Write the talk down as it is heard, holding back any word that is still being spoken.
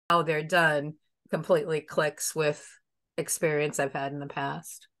how they're done completely clicks with experience I've had in the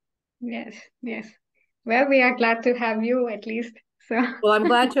past. Yes, yes. Well, we are glad to have you at least. So, of Well, I'm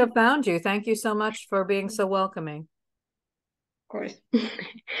glad to have found you. Thank you so much for being so welcoming. course.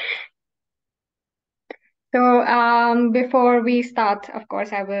 So, before we start, of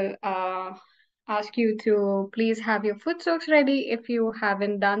course, I will ask you to please have your foot soaks ready if you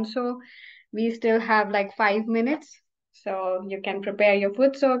haven't done so. We still have like 5 minutes, so you can prepare your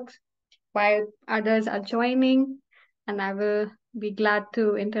foot soaks while others are joining, and I will be glad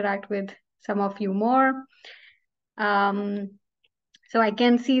to interact with some of you more. Um, so I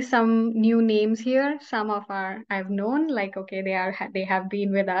can see some new names here. Some of our I've known, like okay, they have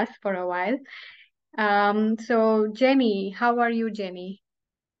been with us for a while. So Jenny, how are you, Jenny?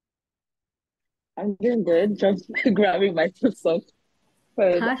 I'm doing good. Just grabbing my foot soak.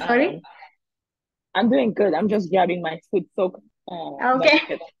 But Huh? Sorry? I'm doing good. I'm just grabbing my foot soak Okay.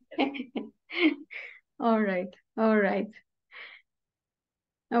 bucket. All right. All right.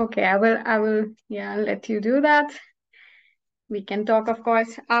 Okay, yeah, let you do that. We can talk, of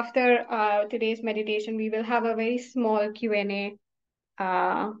course, after today's meditation. We will have a very small Q&A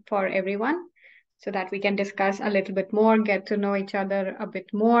for everyone so that we can discuss a little bit more, get to know each other a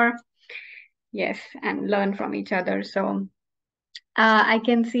bit more. Yes, and learn from each other. So I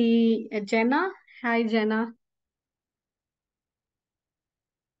can see Jenna. Hi, Jenna.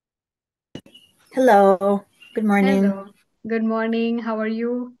 Hello, good morning. Hello. Good morning. How are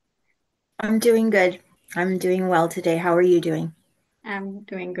you? I'm doing good. I'm doing well today. How are you doing? I'm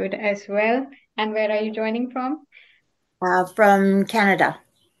doing good as well. And where are you joining from? From Canada.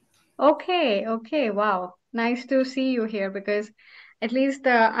 Okay, okay, wow. Nice to see you here because at least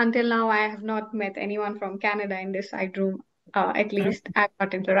until now I have not met anyone from Canada in this side room. At least I've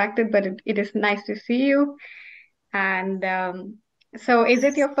not interacted, but it is nice to see you. And so is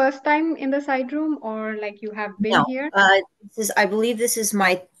it your first time in the side room or like you have been No, here? I believe this is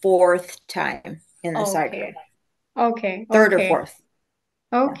my fourth time in the side room. Okay, okay, Third or okay, fourth.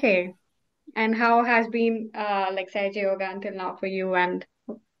 Yeah. okay. And how has been like Sahaja Yoga until now for you? And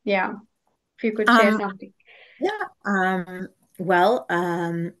yeah, if you could share Um, something. yeah. Well,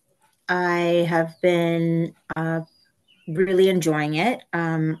 I have been really enjoying it.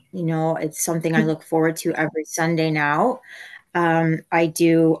 It's something I look forward to every Sunday now. I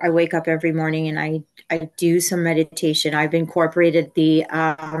wake up every morning and I do some meditation. I've incorporated the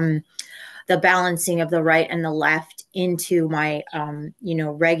balancing of the right and the left into my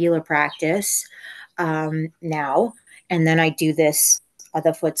regular practice now. And then I do this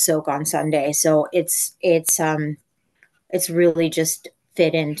the foot soak on Sunday. So it's really just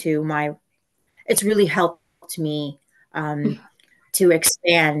fit into my. It's really helped me um, to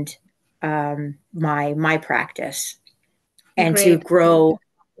expand my practice and Great, great.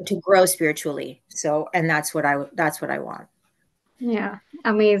 to grow spiritually. So, and that's what I want. Yeah,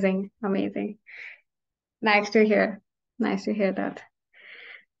 amazing, amazing. Nice to hear. Nice to hear that.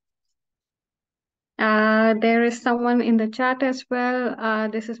 There is someone in the chat as well.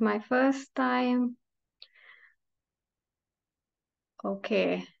 This is my first time.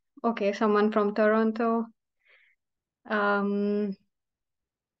 Okay. Okay, someone from Toronto. Um,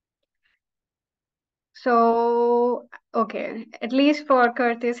 so okay, at least for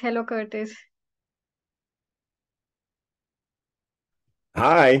Curtis. Hello, Curtis.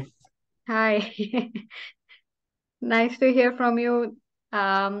 Hi. Hi. Nice to hear from you.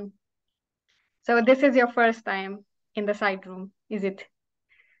 Um, so this is your first time in the side room, is it?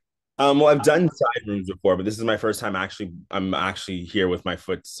 Well, I've done side rooms before, but this is my first time actually. I'm actually here with my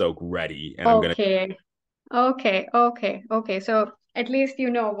foot soak ready, and I'm gonna. Okay. Okay, okay, okay. So at least you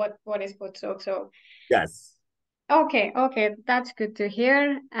know what is footsoak. So Yes. okay, okay, that's good to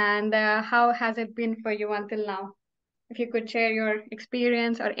hear. And how has it been for you until now? If you could share your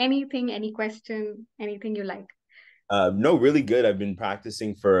experience or anything, any question, anything you like. No, really good. I've been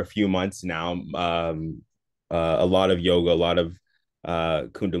practicing for a few months now. A lot of yoga, a lot of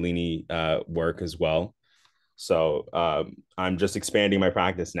Kundalini work as well. So I'm just expanding my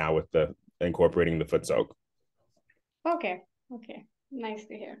practice now with the incorporating the foot soak. Okay, okay, nice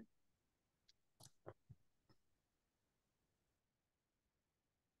to hear.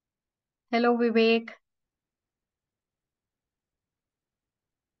 Hello, Vivek.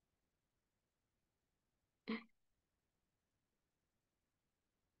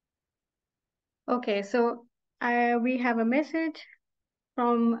 Okay, so we have a message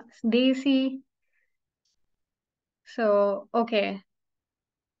from Daisy. So, okay.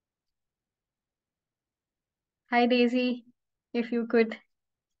 Hi, Daisy. If you could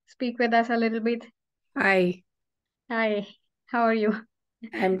speak with us a little bit. Hi, Hi, how are you?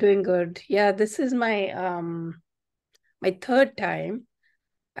 I'm doing good. Yeah, this is my my third time.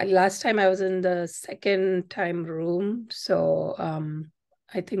 Last time I was in the second time room, so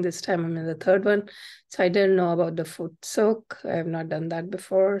I think this time I'm in the third one. So I didn't know about the foot soak. I have not done that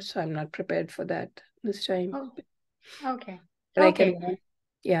before, so I'm not prepared for that this time. Oh, okay. But I Okay. can,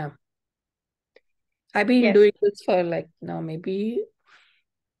 yeah. I've been Yes. doing this for like now maybe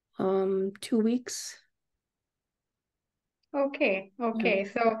 2 weeks. Okay. Yeah. Okay.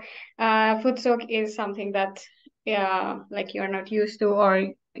 So, foot soak is something that, like you're not used to,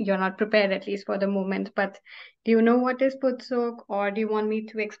 or you're not prepared, at least for the moment. But do you know what is foot soak, or do you want me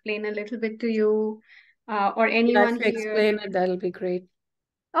to explain a little bit to you, or Yeah, anyone if you here? explain it, that'll be great.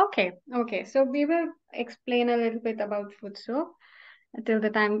 Okay. Okay. So we will explain a little bit about foot soak until the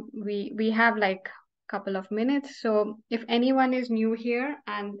time we have like couple of minutes. So if anyone is new here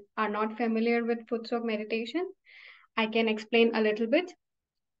and are not familiar with foot soak meditation, I can explain a little bit.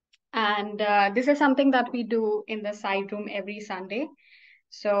 And this is something that we do in the side room every Sunday.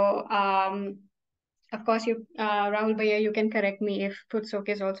 So of course, you Rahul Bhaiya, you can correct me if foot soak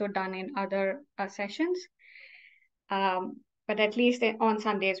is also done in other sessions. But at least on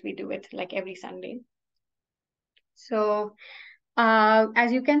Sundays we do it like every Sunday. So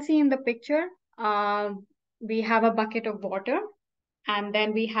as you can see in the picture, we have a bucket of water, and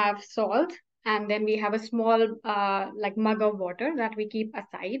then we have salt, and then we have a small like mug of water that we keep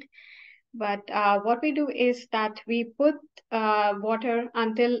aside. But what we do is that we put water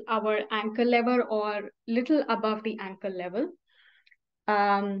until our ankle level or little above the ankle level.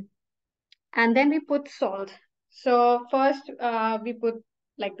 And then we put salt. So first we put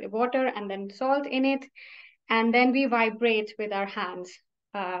like the water and then salt in it, and then we vibrate with our hands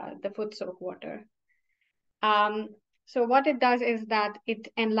the foot soak water. So what it does is that it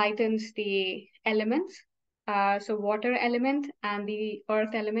enlightens the elements, so water element and the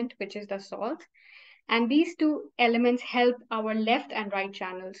earth element, which is the salt. And these two elements help our left and right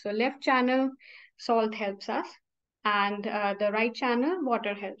channel. So left channel, salt helps us, and the right channel,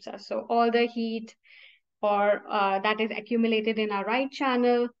 water helps us. So all the heat or that is accumulated in our right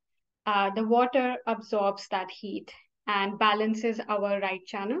channel, the water absorbs that heat and balances our right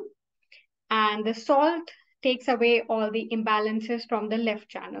channel. And the salt takes away all the imbalances from the left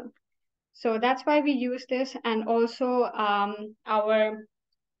channel. So that's why we use this. And also our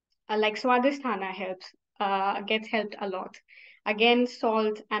like Swadhisthana helps, gets helped a lot. Again,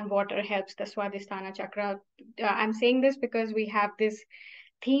 salt and water helps the Swadhisthana chakra. I'm saying this because we have this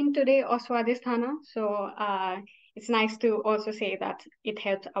theme today of Swadhisthana. So it's nice to also say that it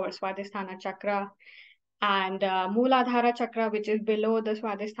helps our Swadhisthana chakra. And Mooladhara chakra, which is below the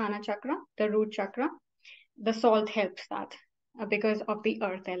Swadhisthana chakra, the root chakra, the salt helps that because of the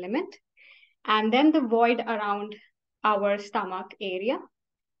earth element. And then the void around our stomach area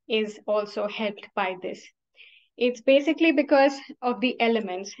is also helped by this. It's basically because of the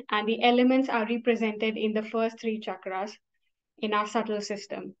elements, and the elements are represented in the first three chakras in our subtle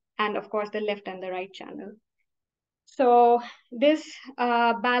system, and of course, the left and the right channel. So this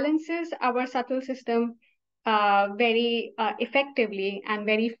balances our subtle system very effectively and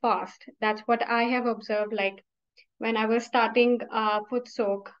very fast. That's what I have observed. Like when I was starting foot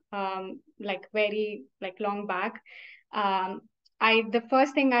soak, like very like long back, the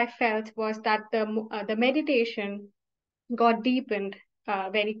first thing I felt was that the meditation got deepened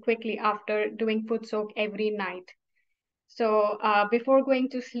very quickly after doing foot soak every night. So before going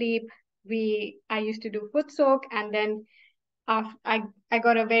to sleep, I used to do foot soak, and then I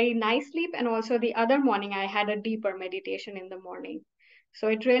got a very nice sleep, and also the other morning I had a deeper meditation in the morning. So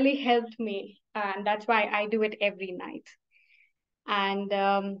it really helped me, and that's why I do it every night.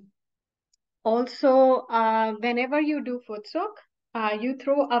 And also, whenever you do foot soak, you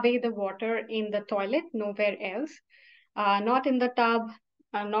throw away the water in the toilet, nowhere else, not in the tub,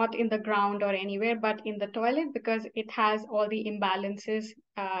 not in the ground or anywhere, but in the toilet, because it has all the imbalances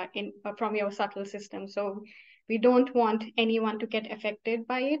from your subtle system. So we don't want anyone to get affected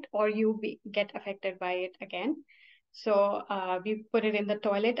by it, or get affected by it again. So we put it in the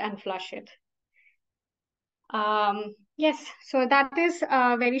toilet and flush it. Yes, so that is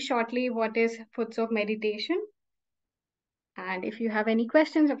very shortly what is foot soak meditation. And if you have any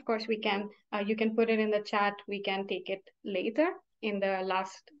questions, of course, you can put it in the chat. We can take it later in the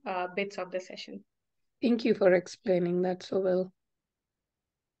last bits of the session. Thank you for explaining that so well.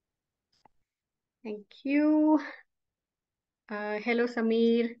 Thank you. Hello,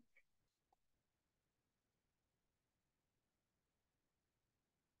 Samir.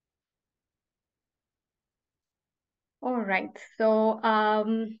 All right, so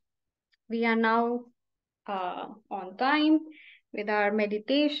we are now on time. with our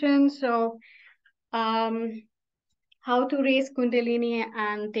meditation. So how to raise Kundalini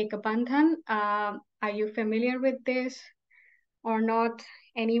and take a bandhan. Are you familiar with this or not?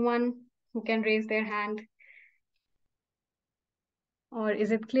 Anyone who can raise their hand? Or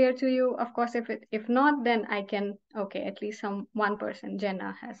is it clear to you? Of course, if not, then I can, okay, at least one person,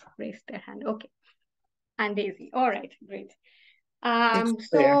 Jenna, has raised their hand. Okay. And Daisy. All right, great.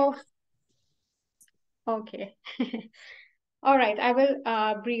 So, okay. All right, I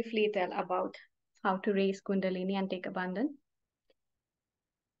will briefly tell about how to raise Kundalini and take a bandhan.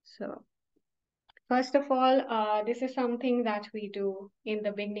 So, first of all, this is something that we do in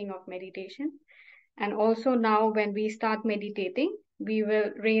the beginning of meditation. And also now when we start meditating, we will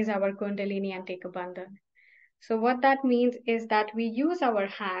raise our Kundalini and take a bandhan. So what that means is that we use our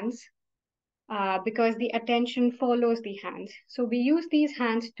hands because the attention follows the hands. So we use these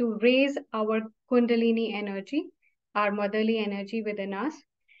hands to raise our Kundalini energy, our motherly energy within us,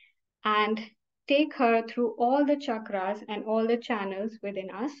 and take her through all the chakras and all the channels within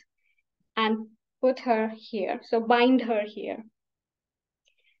us and put her here. So bind her here.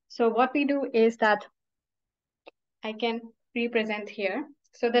 So what we do is that I can represent here.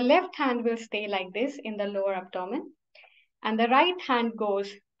 So the left hand will stay like this in the lower abdomen, and the right hand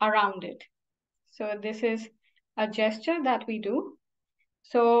goes around it. So this is a gesture that we do.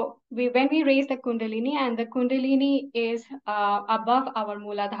 So when we raise the Kundalini, and the Kundalini is above our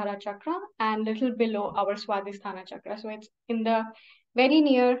Muladhara chakra and little below our Swadhisthana chakra. So it's in the very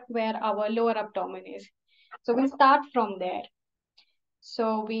near where our lower abdomen is. So we start from there.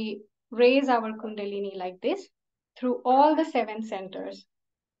 So we raise our Kundalini like this through all the 7 centers.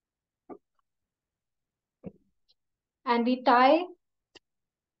 And we tie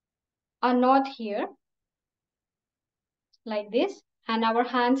a knot here like this, and our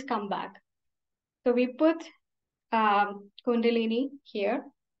hands come back. So we put Kundalini here,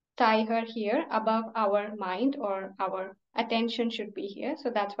 tie her here above our mind, or our attention should be here. So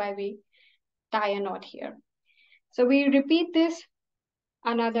that's why we tie a knot here. So we repeat this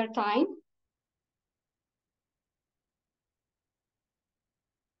another time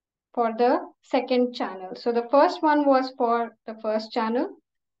for the second channel. So the first one was for the first channel,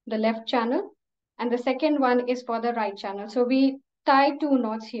 the left channel, and the second one is for the right channel. So we tie 2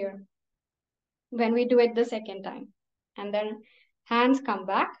 knots here when we do it the second time. And then hands come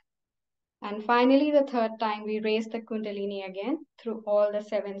back. And finally, the third time, we raise the Kundalini again through all the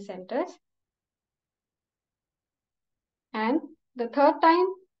 7 centers. And the third time,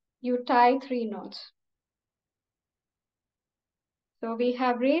 you tie 3 knots. So we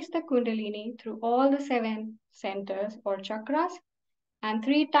have raised the Kundalini through all the 7 centers or chakras, and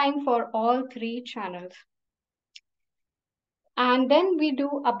 3 times for all 3 channels. And then we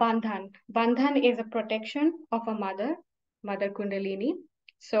do a bandhan. Bandhan is a protection of a mother Kundalini.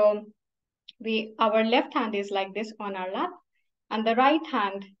 So our left hand is like this on our lap, and the right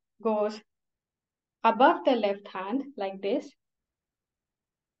hand goes above the left hand like this,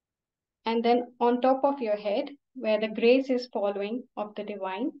 and then on top of your head where the grace is following of the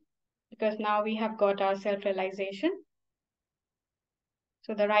divine, because now we have got our self-realization.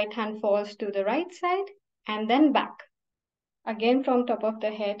 So the right hand falls to the right side and then back again from top of the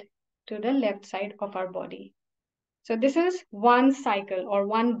head to the left side of our body. So this is one cycle or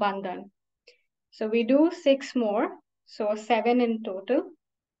one bandhan. So we do 6 more, so 7 in total.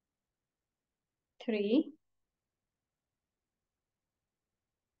 3,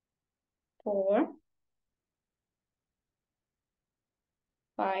 4,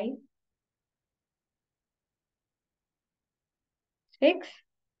 5, 6,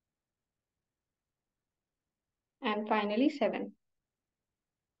 and finally 7.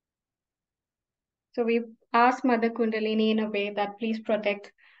 So we ask Mother Kundalini in a way that please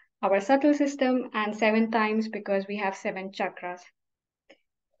protect our subtle system, and 7 times because we have 7 chakras.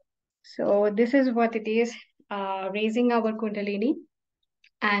 So this is what it is, raising our Kundalini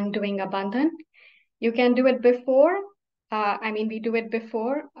and doing a bandhan. You can do it before, we do it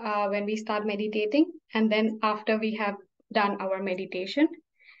before when we start meditating, and then after we have done our meditation.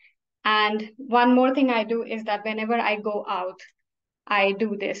 And one more thing I do is that whenever I go out, I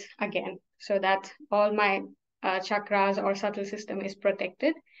do this again, so that all my chakras or subtle system is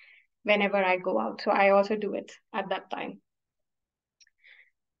protected whenever I go out. So I also do it at that time.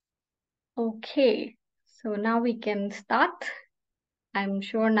 Okay, so now we can start. I'm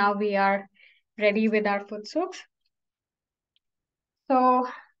sure now we are ready with our foot soaks. So,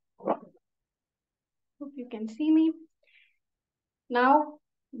 hope you can see me. Now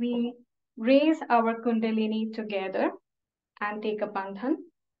we raise our Kundalini together and take a bandhan.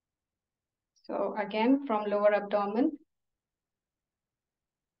 So again, from lower abdomen,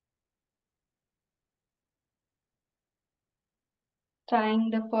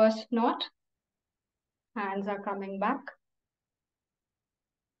 tying the first knot. Hands are coming back.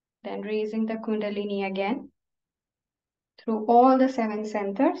 Then raising the Kundalini again through all the 7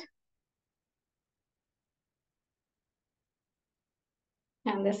 centers.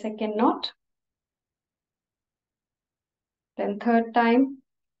 And the second knot. Then third time.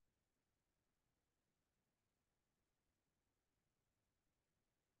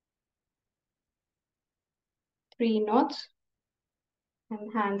 Three knots.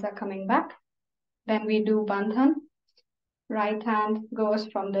 And hands are coming back. Then we do Bandhan. Right hand goes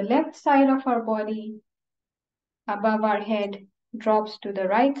from the left side of our body above our head, drops to the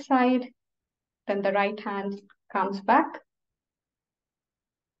right side. Then the right hand comes back.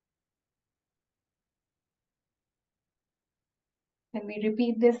 Then we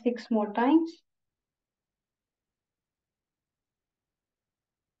repeat this 6 more times.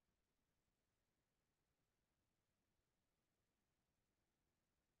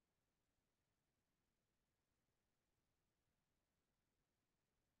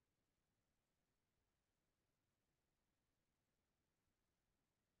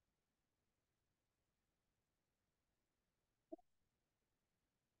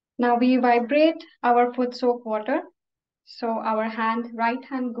 Now we vibrate our foot soak water. So our right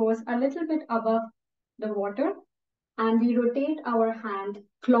hand goes a little bit above the water and we rotate our hand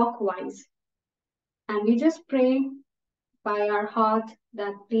clockwise. And we just pray by our heart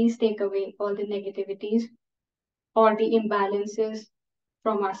that please take away all the negativities or the imbalances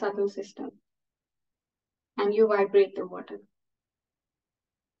from our subtle system. And you vibrate the water.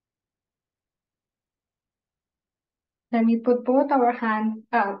 Then we put both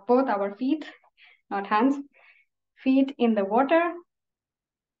our feet, not hands, feet in the water.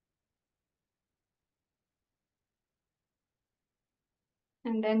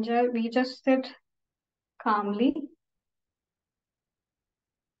 And then we just sit calmly.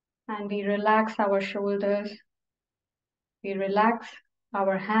 And we relax our shoulders. We relax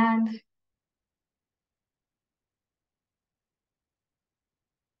our hands.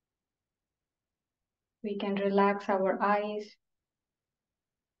 We can relax our eyes,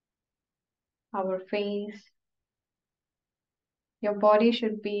 our face. Your body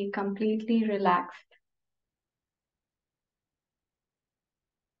should be completely relaxed.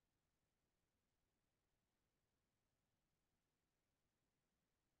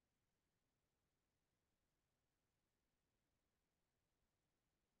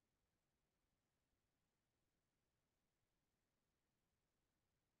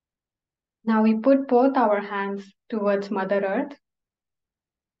 Now we put both our hands towards Mother Earth,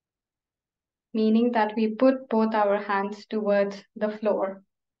 meaning that we put both our hands towards the floor.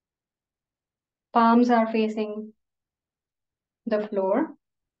 Palms are facing the floor.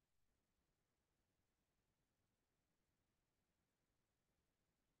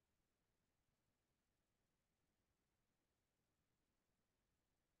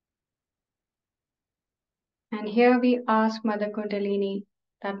 And here we ask Mother Kundalini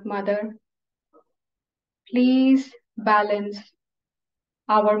that Mother, please balance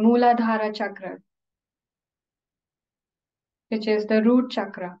our Mooladhara chakra, which is the root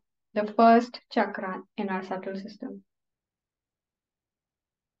chakra, the first chakra in our subtle system.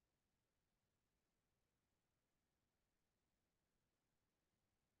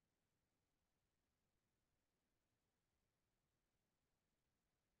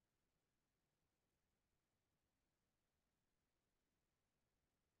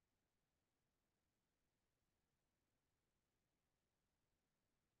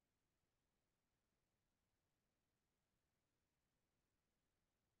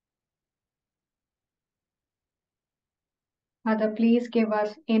 Mother, please give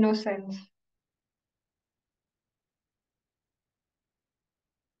us innocence.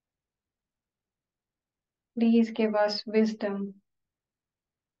 Please give us wisdom.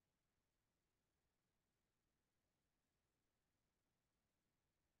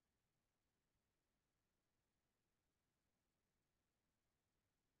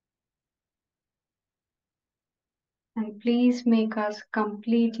 And please make us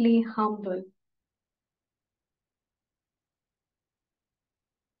completely humble.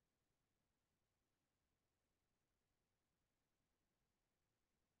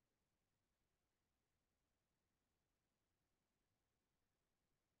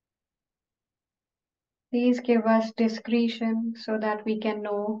 Please give us discretion so that we can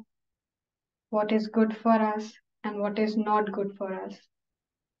know what is good for us and what is not good for us.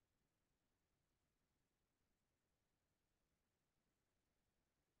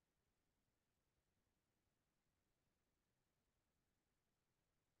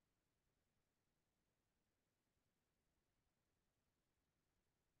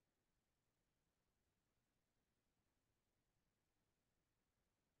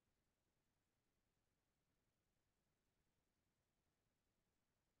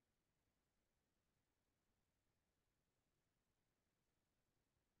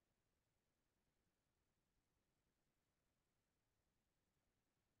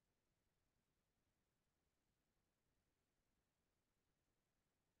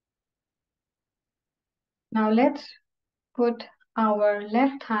 Now let's put our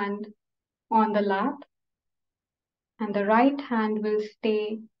left hand on the lap and the right hand will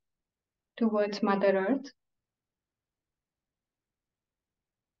stay towards Mother Earth.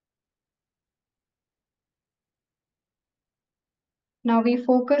 Now we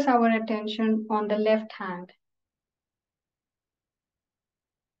focus our attention on the left hand.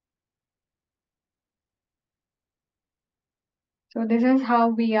 So this is how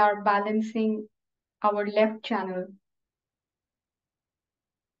we are balancing our left channel.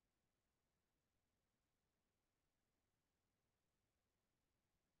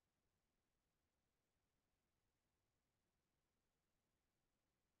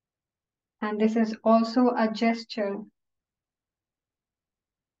 And this is also a gesture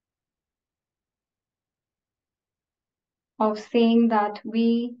of saying that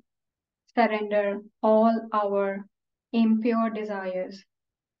we surrender all our impure desires,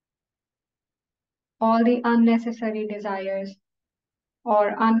 all the unnecessary desires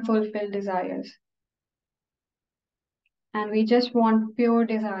or unfulfilled desires. And we just want pure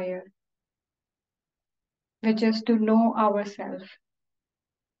desire, which is to know ourselves.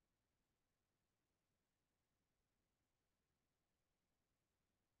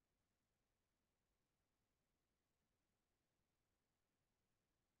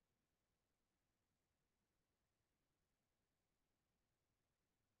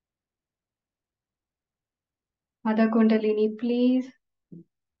 Mother Kundalini, please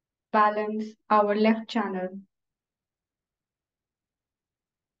balance our left channel.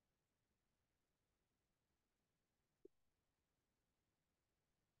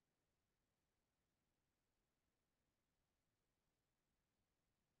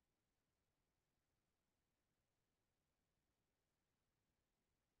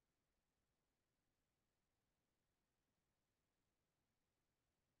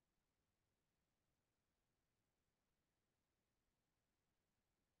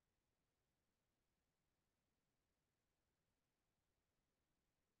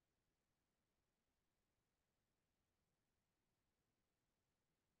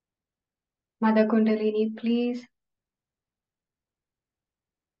 Mother Kundalini, please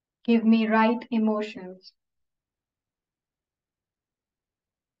give me right emotions.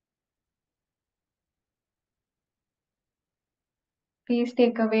 Please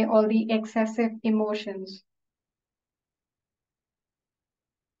take away all the excessive emotions.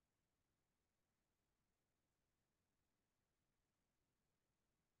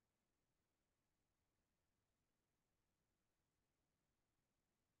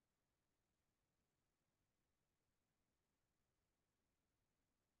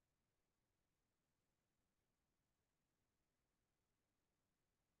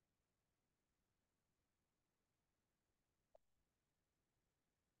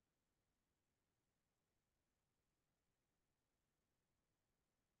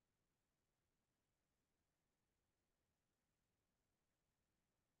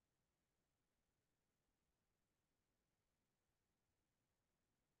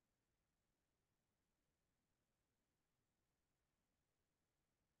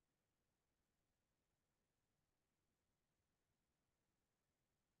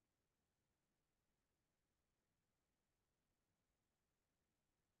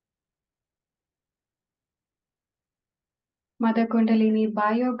 Mother Kundalini,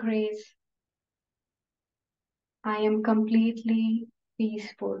 by your grace, I am completely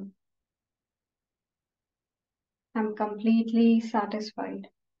peaceful. I'm completely satisfied.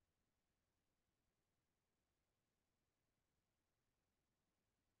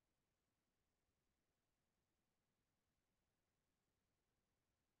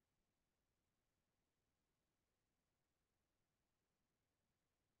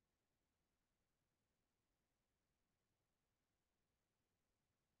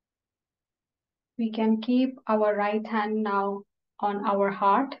 We can keep our right hand now on our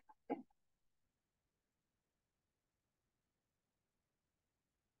heart.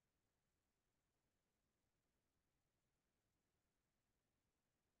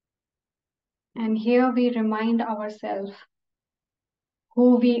 And here we remind ourselves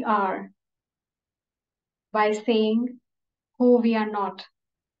who we are by saying who we are not.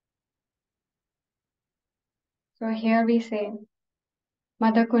 So here we say,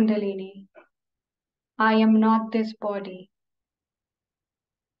 Mother Kundalini, I am not this body.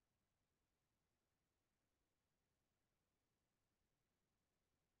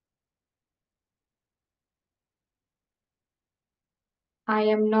 I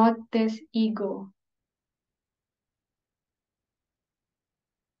am not this ego.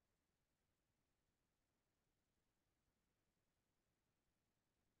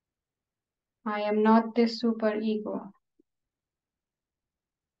 I am not this super ego.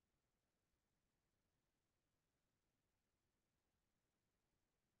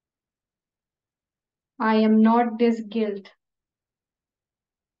 I am not this guilt.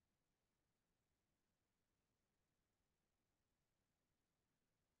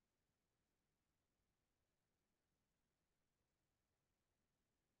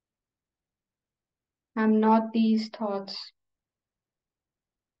 I'm not these thoughts.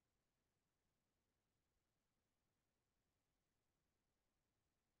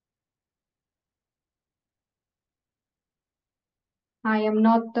 I am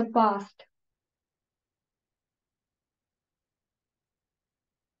not the past.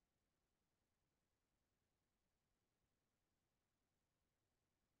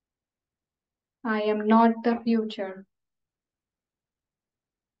 I am not the future.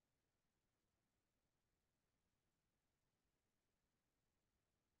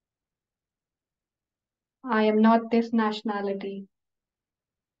 I am not this nationality.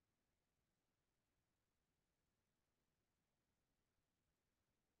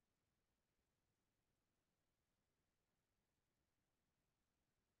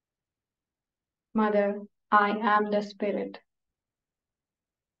 Mother, I am the spirit.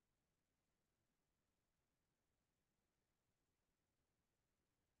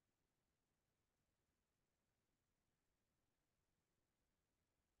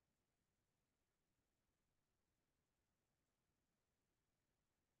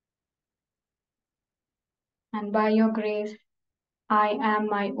 And by your grace, I am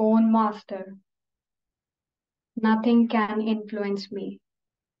my own master. Nothing can influence me.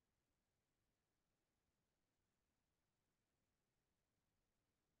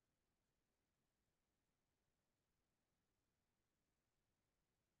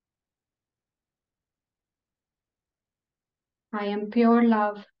 I am pure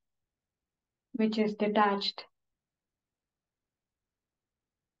love, which is detached,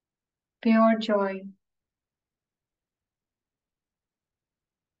 pure joy,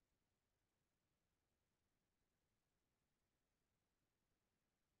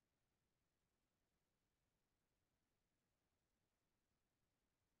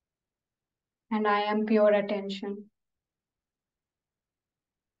 and I am pure attention.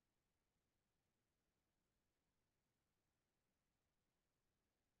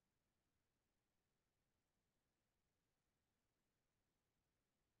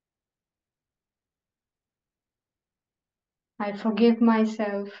 I forgive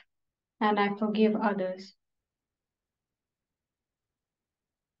myself and I forgive others.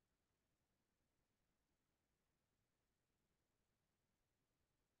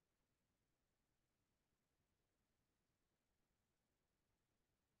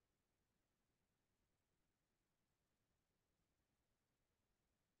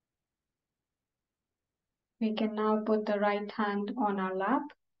 We can now put the right hand on our lap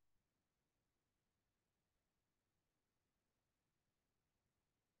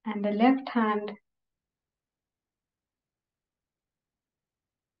and the left hand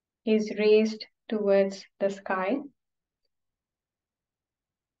is raised towards the sky.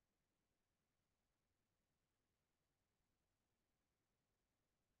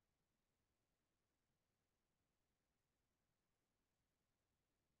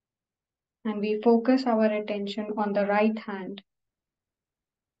 And we focus our attention on the right hand.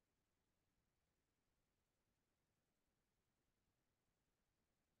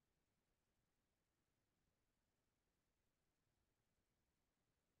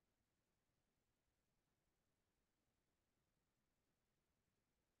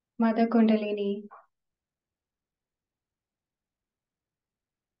 Mother Kundalini,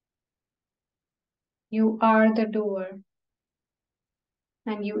 you are the doer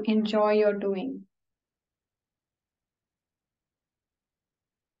and you enjoy your doing.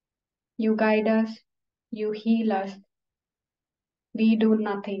 You guide us, you heal us. We do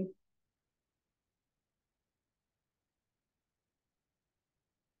nothing.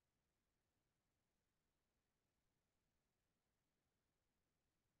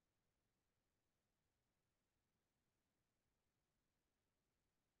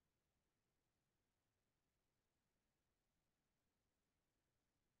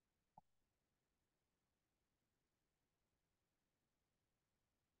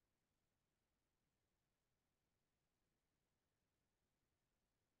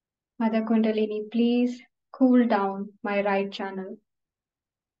 Mother Kundalini, please cool down my right channel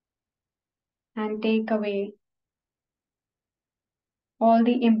and take away all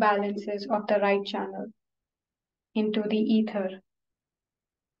the imbalances of the right channel into the ether.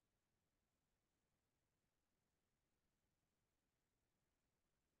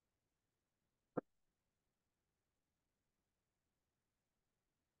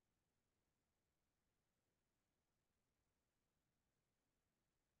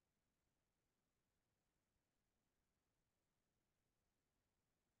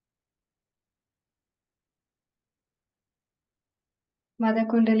 Mother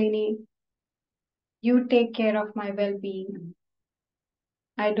Kundalini, you take care of my well-being.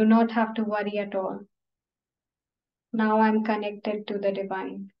 I do not have to worry at all. Now I'm connected to the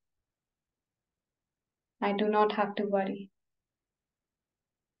divine. I do not have to worry.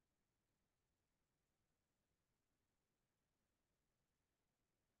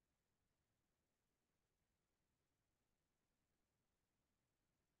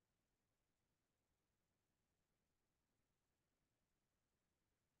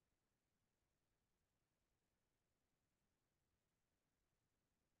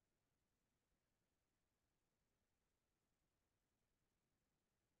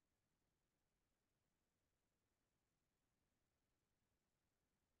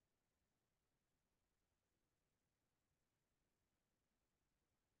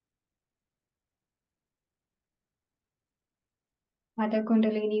 Mother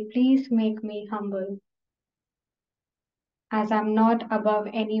Kundalini, please make me humble, as I'm not above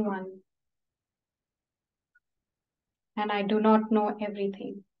anyone and I do not know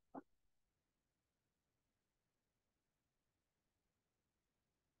everything.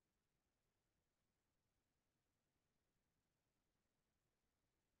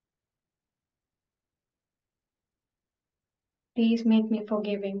 Please make me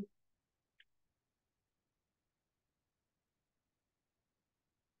forgiving.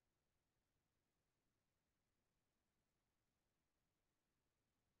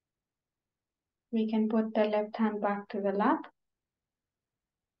 We can put the left hand back to the lap.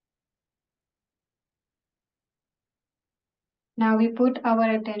 Now we put our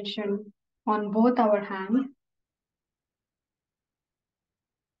attention on both our hands.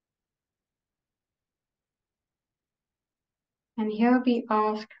 And here we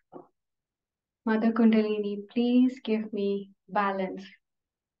ask Mother Kundalini, please give me balance.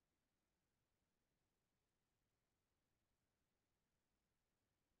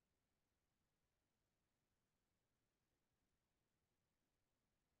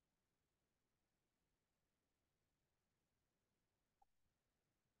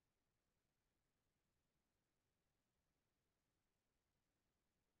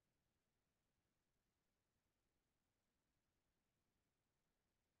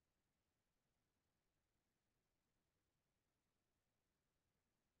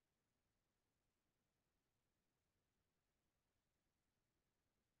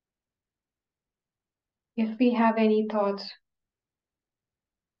 If we have any thoughts,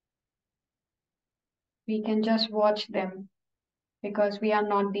 we can just watch them because we are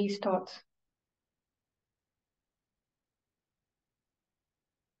not these thoughts.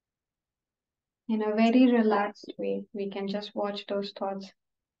 In a very relaxed way, we can just watch those thoughts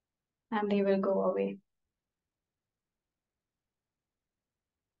and they will go away.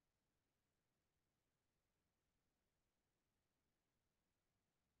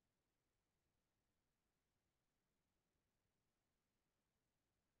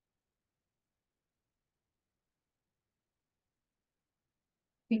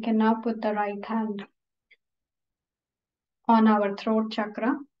 We can now put the right hand on our throat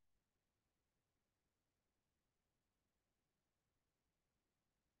chakra.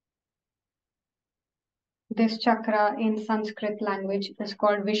 This chakra in Sanskrit language is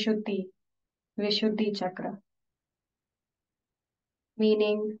called Vishuddhi chakra,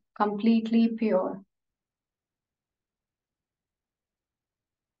 meaning completely pure.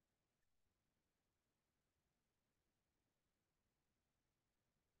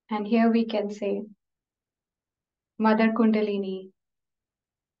 And here we can say, Mother Kundalini,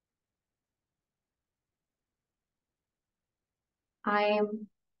 I am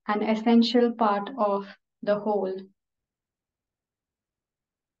an essential part of the whole.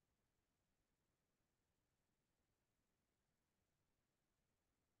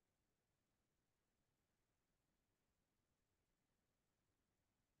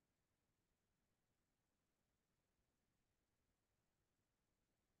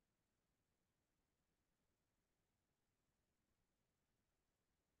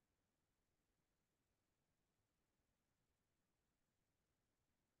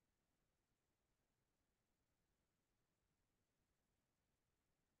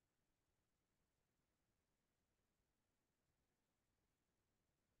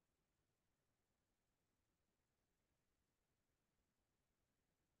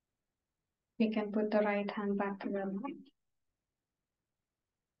 We can put the right hand back to the mat.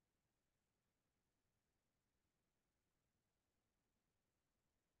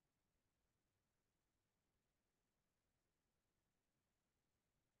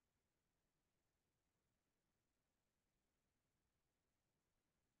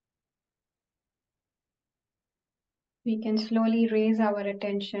 We can slowly raise our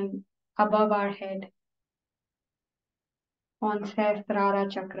attention above our head on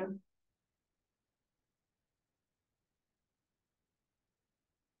Sahasrara Chakra.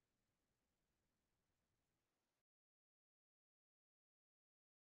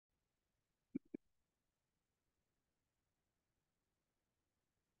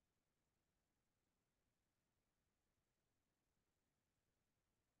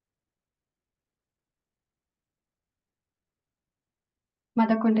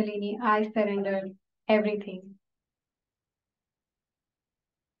 Mother Kundalini, I surrender everything.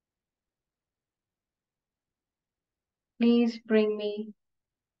 Please bring me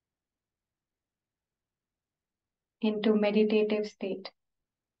into meditative state.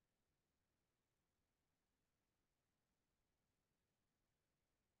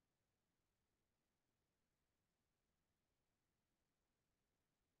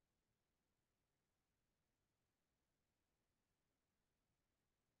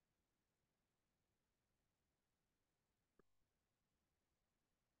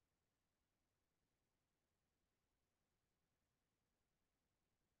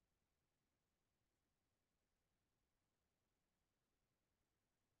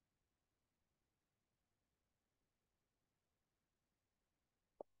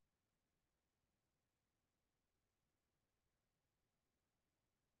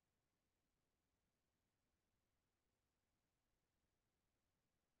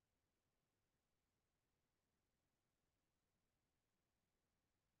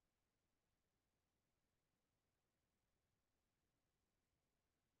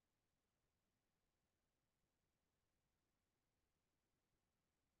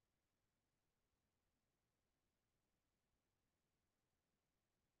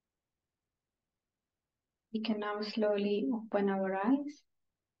 We can now slowly open our eyes.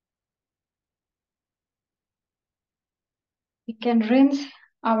 We can rinse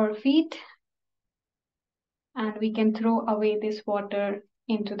our feet and we can throw away this water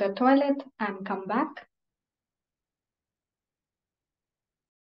into the toilet and come back.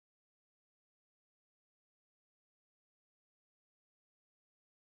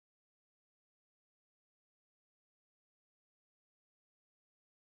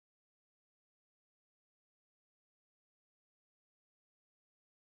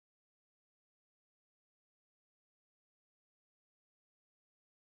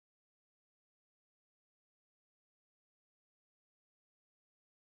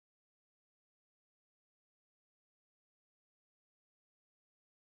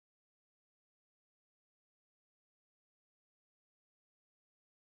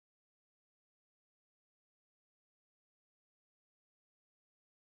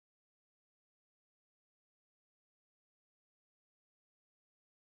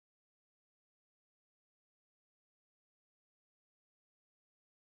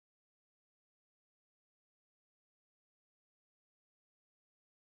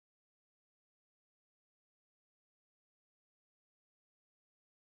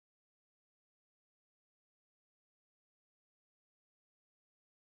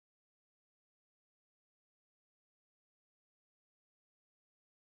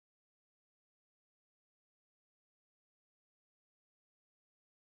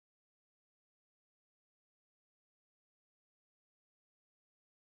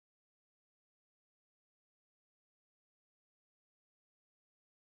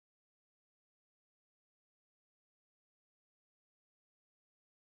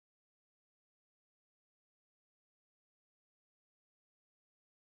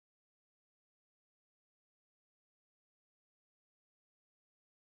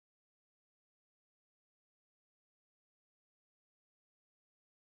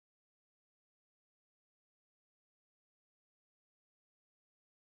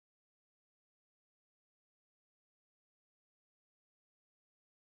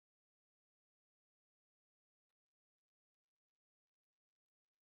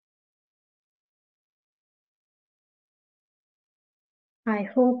 I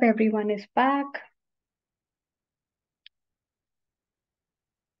hope everyone is back.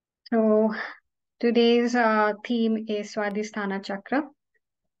 So today's theme is Swadhisthana Chakra.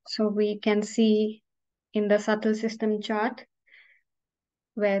 So we can see in the subtle system chart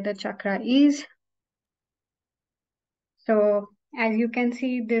where the chakra is. So as you can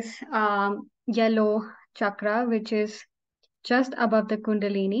see, this yellow chakra, which is just above the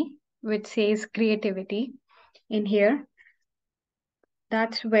Kundalini, which says creativity in here,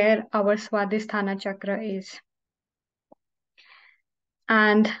 that's where our Swadhisthana chakra is.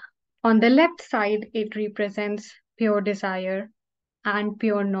 And on the left side, it represents pure desire and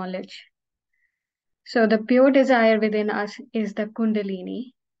pure knowledge. So the pure desire within us is the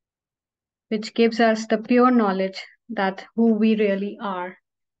Kundalini, which gives us the pure knowledge that who we really are.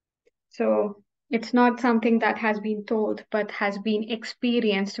 So it's not something that has been told, but has been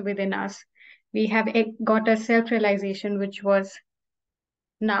experienced within us. We have got a self-realization, which was,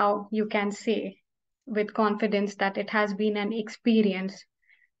 now you can say with confidence that it has been an experience.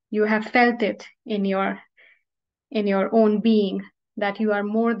 You have felt it in your own being, that you are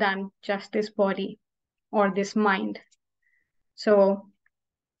more than just this body or this mind. So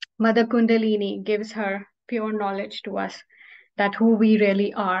Mother Kundalini gives her pure knowledge to us that who we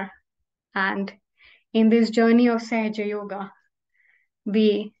really are. And in this journey of Sahaja Yoga,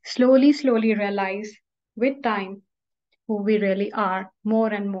 we slowly realize with time who we really are more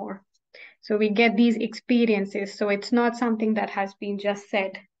and more. So we get these experiences. So it's not something that has been just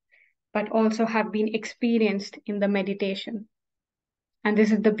said, but also have been experienced in the meditation. And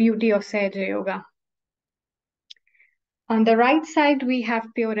this is the beauty of Sahaja Yoga. On the right side, we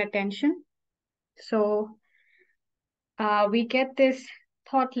have pure attention. So we get this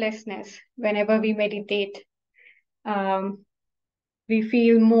thoughtlessness whenever we meditate. We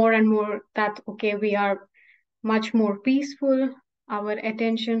feel more and more that, okay, we are much more peaceful. Our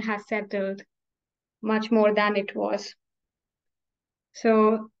attention has settled much more than it was.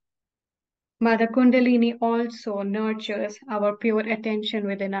 So Mother Kundalini also nurtures our pure attention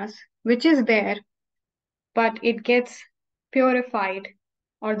within us, which is there, but it gets purified,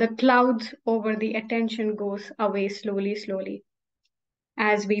 or the clouds over the attention goes away slowly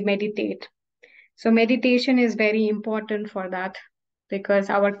as we meditate. So meditation is very important for that, because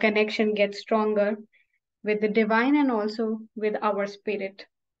our connection gets stronger with the divine and also with our spirit.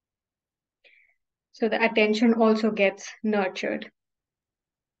 So the attention also gets nurtured.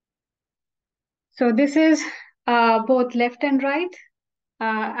 So this is both left and right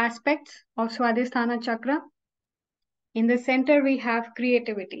aspects of Swadhisthana Chakra. In the center, we have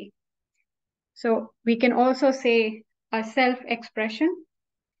creativity. So we can also say a self-expression,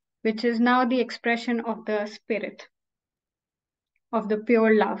 which is now the expression of the spirit, of the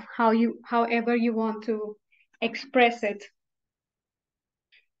pure love, however you want to express it.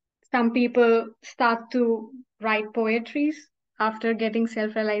 Some people start to write poetries after getting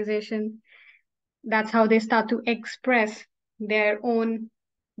self-realization. That's how they start to express their own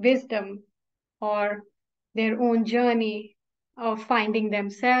wisdom or their own journey of finding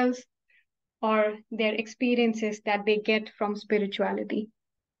themselves, or their experiences that they get from spirituality.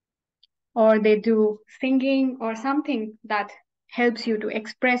 Or they do singing or something that helps you to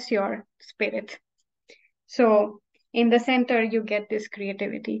express your spirit. So in the center, you get this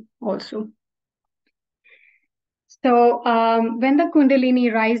creativity also. So when the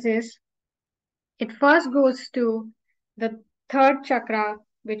Kundalini rises, it first goes to the third chakra,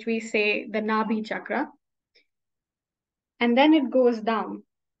 which we say the Nabhi chakra. And then it goes down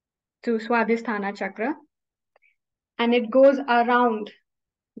to Swadhisthana Chakra. And it goes around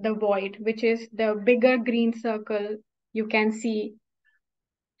the void, which is the bigger green circle you can see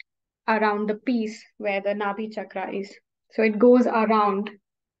around the piece where the Nabhi Chakra is. So it goes around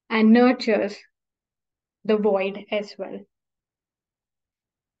and nurtures the void as well.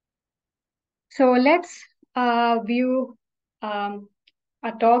 So let's view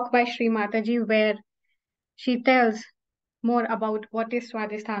a talk by Sri Mataji where she tells more about what is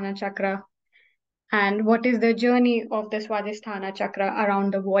Swadhisthana Chakra and what is the journey of the Swadhisthana Chakra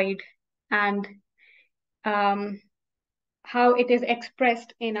around the void, and how it is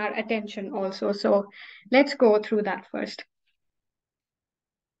expressed in our attention also. So let's go through that first.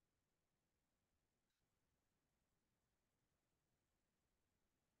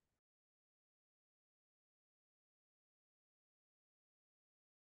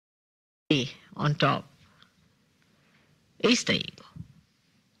 On top is the ego.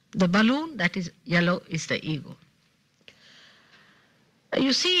 The balloon that is yellow is the ego.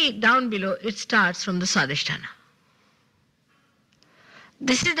 You see down below, it starts from the Swadhisthana.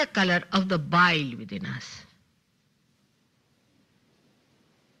 This is the color of the bile within us.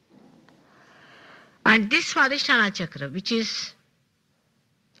 And this Swadhisthana Chakra, which is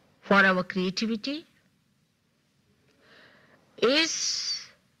for our creativity, is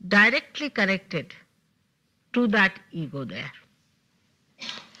directly connected to that ego there.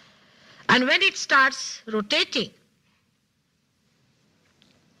 And when it starts rotating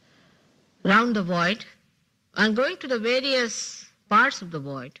round the void and going to the various parts of the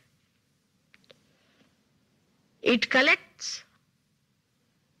void, it collects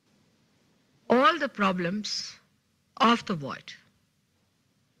all the problems of the void.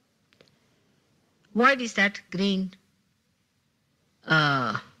 Void is that green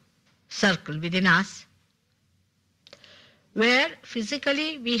circle within us, where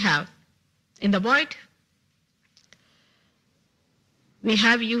physically we have, in the void, we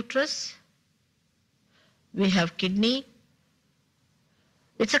have uterus, we have kidney.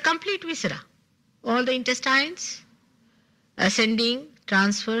 It's a complete viscera. All the intestines, ascending,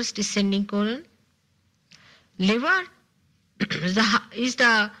 transverse, descending colon. Liver is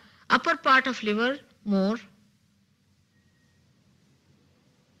the upper part of liver more.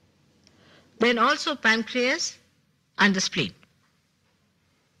 Then also pancreas and the spleen.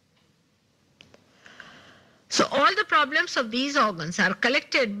 So all the problems of these organs are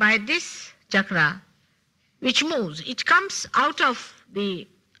collected by this chakra, which moves. It comes out of the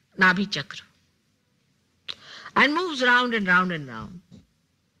Nabhi chakra and moves round and round and round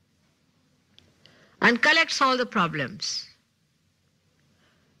and collects all the problems.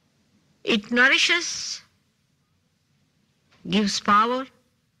 It nourishes, gives power,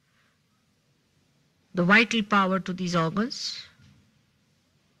 the vital power to these organs,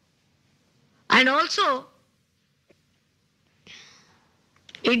 and also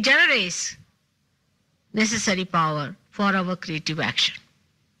it generates necessary power for our creative action.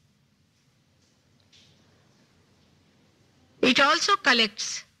 It also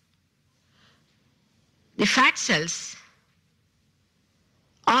collects the fat cells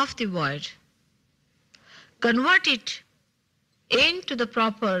of the void, convert it into the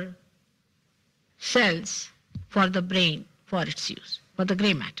proper cells for the brain, for its use, for the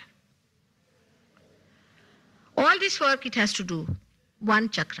grey matter. All this work it has to do one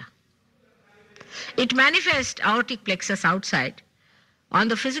chakra. It manifests aortic plexus outside. On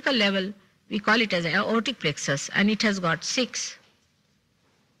the physical level, we call it as an aortic plexus, and it has got 6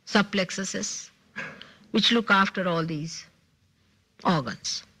 subplexuses which look after all these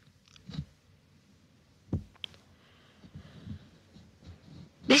organs.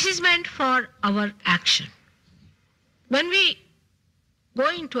 This is meant for our action. When we go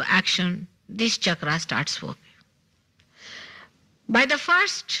into action, this chakra starts working. By the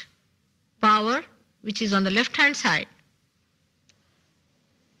first power, which is on the left-hand side,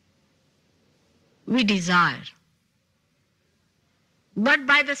 we desire. But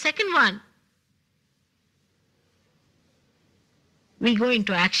by the second one, we go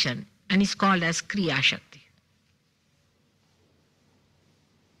into action, and it's called as Kriya Shakti.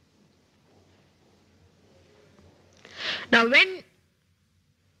 Now when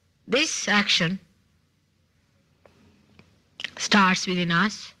this action starts within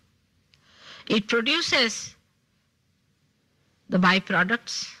us, it produces the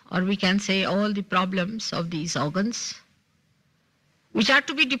byproducts, or we can say all the problems of these organs, which are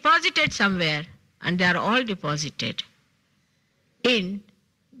to be deposited somewhere, and they are all deposited in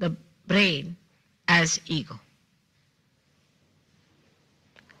the brain as ego.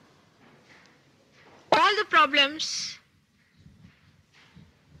 All the problems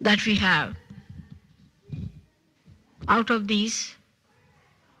that we have out of these,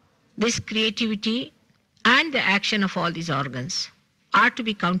 this creativity and the action of all these organs are to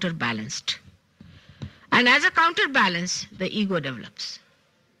be counterbalanced. And as a counterbalance, the ego develops.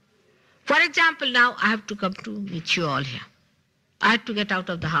 For example, now I have to come to meet you all here. I had to get out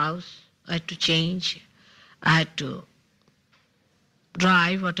of the house, I had to change, I had to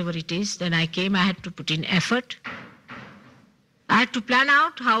drive, whatever it is. Then I came, I had to put in effort. I had to plan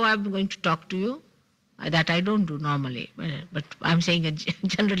out how I'm going to talk to you. That I don't do normally, but I'm saying that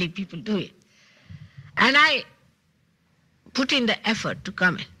generally people do it. And I put in the effort to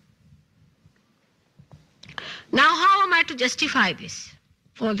come in. Now how am I to justify this,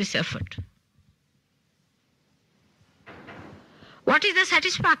 all this effort? What is the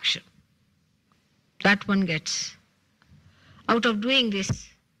satisfaction that one gets out of doing this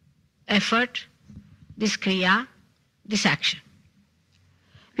effort, this kriya, this action?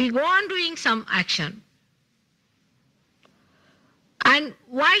 We go on doing some action. And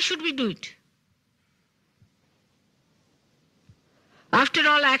why should we do it? After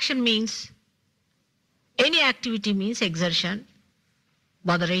all, action means, any activity means exertion,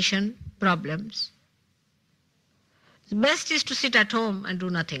 botheration, problems. The best is to sit at home and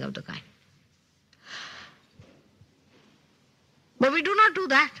do nothing of the kind. But we do not do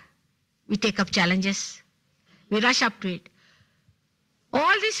that. We take up challenges. We rush up to it.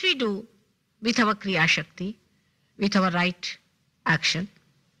 All this we do with our Kriya Shakti, with our right action.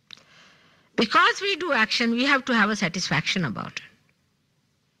 Because we do action, we have to have a satisfaction about it.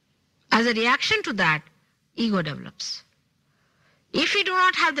 As a reaction to that, ego develops. If we do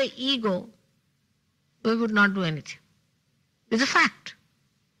not have the ego, we would not do anything. It's a fact.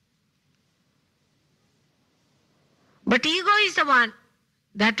 But ego is the one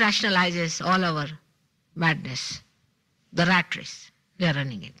that rationalizes all our madness, the rat race we are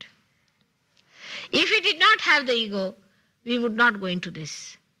running into. If we did not have the ego, we would not go into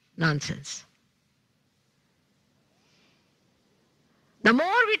this nonsense. The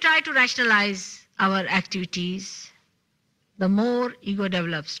more we try to rationalize our activities, the more ego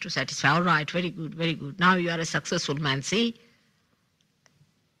develops to satisfy. All right, very good, very good. Now you are a successful man, see?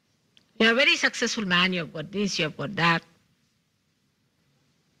 You are a very successful man, you have got this, you have got that.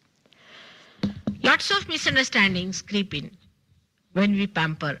 Lots of misunderstandings creep in when we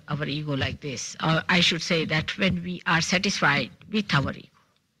pamper our ego like this. Or I should say that when we are satisfied with our ego,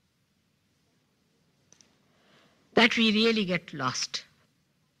 that we really get lost.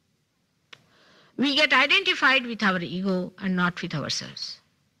 We get identified with our ego and not with ourselves.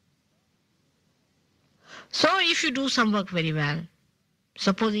 So if you do some work very well,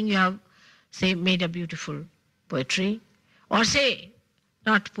 supposing you have, say, made a beautiful poetry, or say,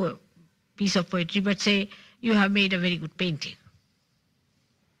 not piece of poetry, but say you have made a very good painting,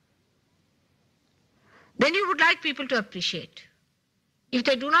 then you would like people to appreciate. If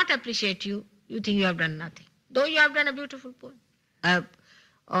they do not appreciate you, you think you have done nothing. Though you have done a beautiful poem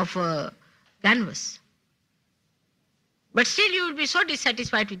of a canvas. But still you will be so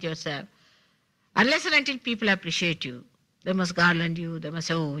dissatisfied with yourself. Unless and until people appreciate you, they must garland you, they must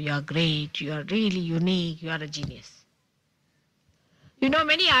say, oh, you are great, you are really unique, you are a genius. You know,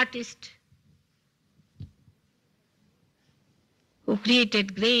 many artists who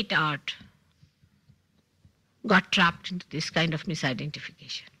created great art got trapped into this kind of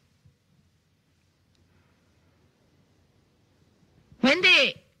misidentification. When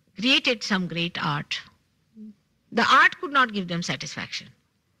they created some great art, the art could not give them satisfaction.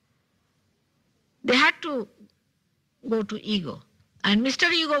 They had to go to ego. And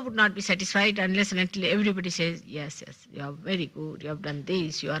Mr. Ego would not be satisfied unless and until everybody says, yes, yes, you are very good, you have done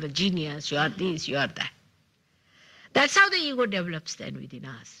this, you are a genius, you are this, you are that. That's how the ego develops then within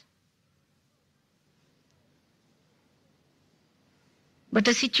us. But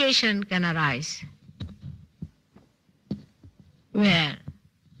a situation can arise where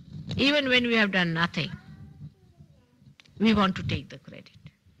even when we have done nothing, we want to take the credit.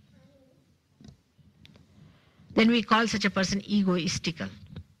 Then we call such a person egoistical,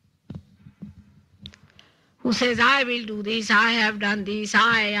 who says, I will do this, I have done this,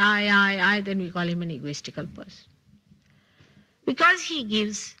 I, then we call him an egoistical person. Because he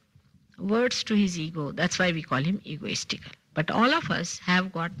gives words to his ego, that's why we call him egoistical. But all of us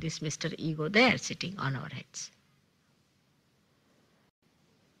have got this Mr. Ego there sitting on our heads.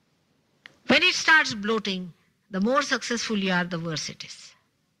 When it starts bloating, the more successful you are, the worse it is.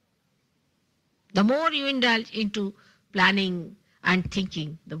 The more you indulge into planning and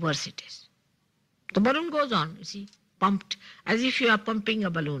thinking, the worse it is. The balloon goes on, you see, pumped, as if you are pumping a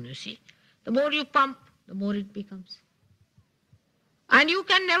balloon, you see. The more you pump, the more it becomes. And you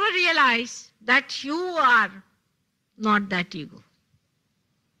can never realize that you are not that ego.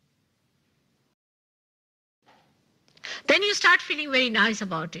 Then you start feeling very nice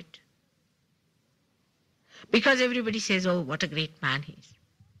about it. Because everybody says, oh, what a great man he is.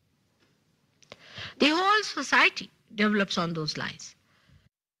 The whole society develops on those lines.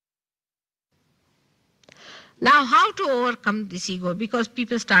 Now, how to overcome this ego? Because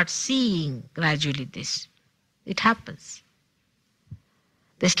people start seeing gradually this. It happens.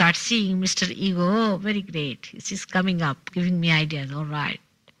 They start seeing Mr. Ego, oh, very great. This is coming up, giving me ideas, all right.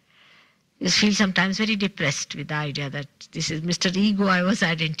 You feel sometimes very depressed with the idea that this is Mr. Ego I was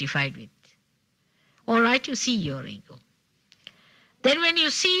identified with. All right, you see your ego. Then when you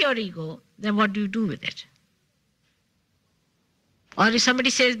see your ego, then what do you do with it? Or if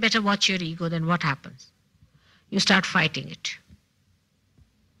somebody says, better watch your ego, then what happens? You start fighting it.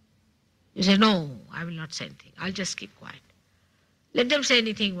 You say, no, I will not say anything. I'll just keep quiet. Let them say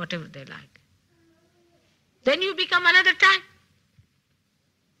anything, whatever they like. Then you become another type.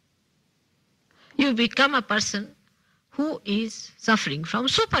 You become a person who is suffering from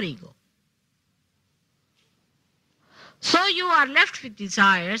superego. So you are left with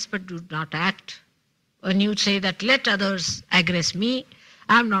desires but do not act. When you say that let others aggress me,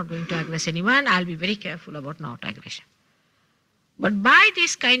 I am not going to aggress anyone, I will be very careful about not aggression. But by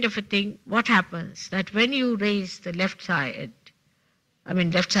this kind of a thing, what happens? That when you raise the left side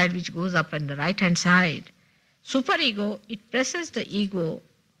which goes up and the right hand side, superego, it presses the ego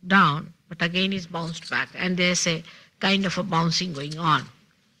down, but again is bounced back, and there's a kind of a bouncing going on.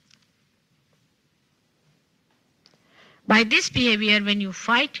 By this behavior, when you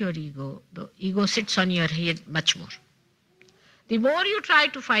fight your ego, the ego sits on your head much more. The more you try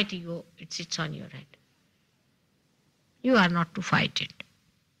to fight ego, it sits on your head. You are not to fight it.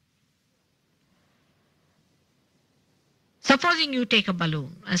 Supposing you take a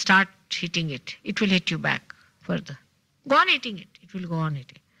balloon and start hitting it, it will hit you back further. Go on hitting it, it will go on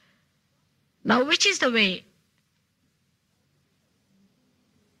hitting. Now, which is the way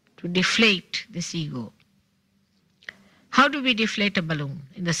to deflate this ego? How do we deflate a balloon?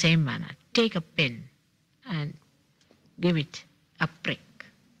 In the same manner. Take a pin and give it a prick.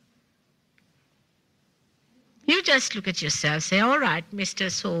 You just look at yourself, say, all right, Mr.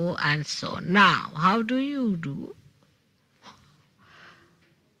 So and so. Now, how do you do?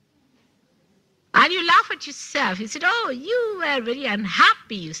 And you laugh at yourself. You said, oh, you were very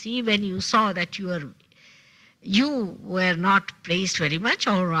unhappy, you see, when you saw that you were not praised very much.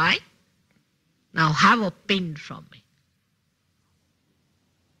 All right. Now have a pin from me.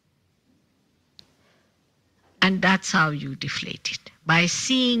 And that's how you deflate it. By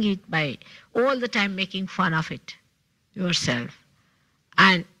seeing it, by all the time making fun of it yourself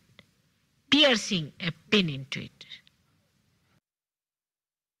and piercing a pin into it.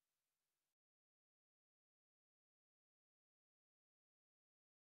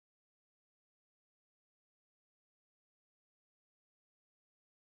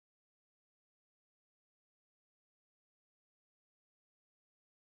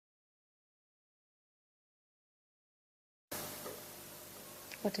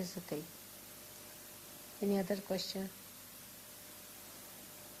 What is the thing? Any other question?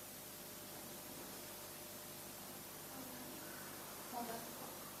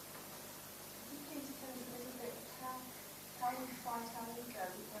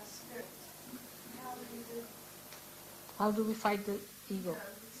 How do we fight the ego?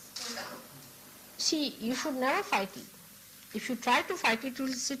 See, you should never fight it. If you try to fight it, it will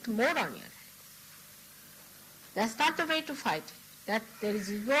sit more on your head. That's not the way to fight it. That there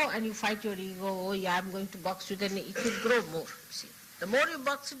is ego and you fight your ego, oh yeah, I'm going to box you, then it will grow more. See, the more you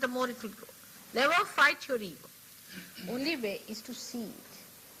box it, the more it will grow. Never fight your ego. Only way is to see it.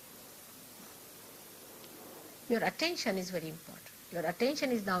 Your attention is very important. Your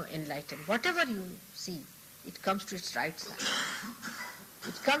attention is now enlightened. Whatever you see, it comes to its right side.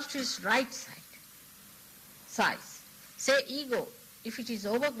 It comes to its right side. Size. Say ego. If it is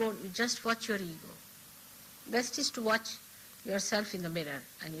overgrown, you just watch your ego. Best is to watch yourself in the mirror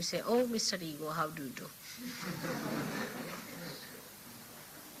and you say, oh, Mr. Ego, how do you do?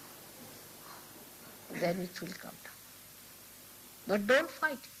 Then it will come down. But don't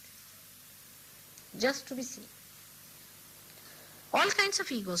fight it. Just to be seen. All kinds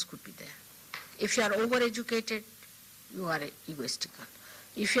of egos could be there. If you are overeducated, you are egoistical.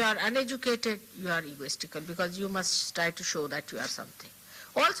 If you are uneducated, you are egoistical because you must try to show that you are something.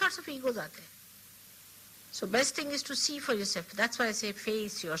 All sorts of egos are there. So best thing is to see for yourself. That's why I say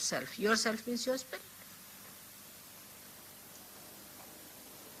face yourself. Yourself means your spirit.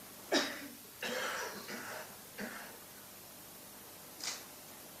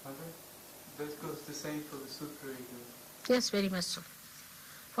 That goes the same for the superego. Yes, very much so.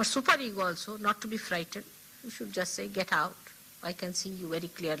 For superego also, not to be frightened, you should just say, get out. I can see you very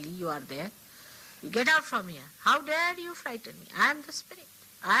clearly, you are there. You get out from here. How dare you frighten me? I am the spirit.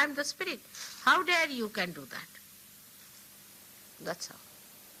 I am the spirit. How dare you can do that? That's how.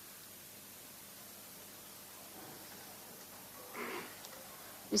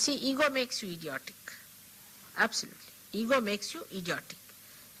 You see, ego makes you idiotic. Absolutely. Ego makes you idiotic.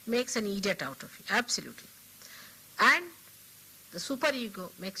 Makes an idiot out of you. Absolutely. And the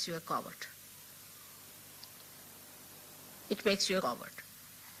superego makes you a coward. It makes you a coward.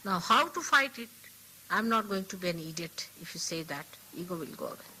 Now, how to fight it? I'm not going to be an idiot. If you say that, ego will go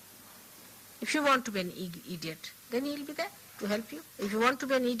away. If you want to be an idiot, then he'll be there to help you. If you want to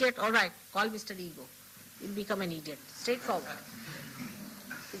be an idiot, all right, call Mr. Ego. You'll become an idiot. Straightforward.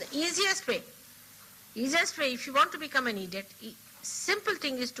 The easiest way, if you want to become an idiot, simple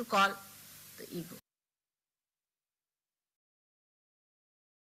thing is to call the ego.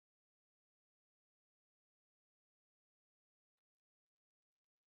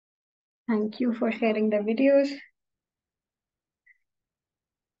 Thank you for sharing the videos.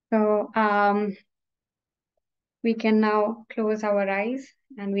 So we can now close our eyes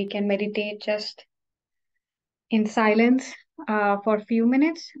and we can meditate just in silence for a few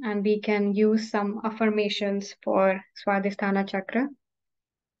minutes, and we can use some affirmations for Swadhisthana Chakra.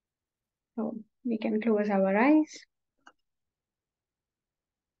 So we can close our eyes.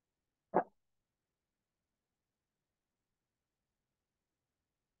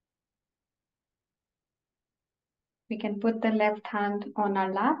 We can put the left hand on our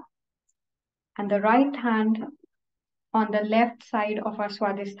lap and the right hand on the left side of our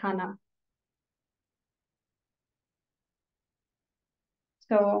Swadhisthana.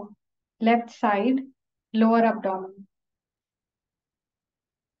 So left side, lower abdomen.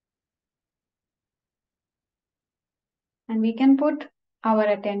 And we can put our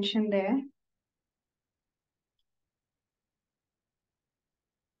attention there.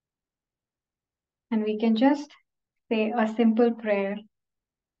 And we can just say a simple prayer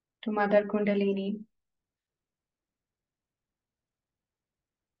to Mother Kundalini.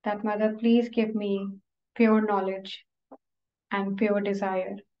 That Mother, please give me pure knowledge and pure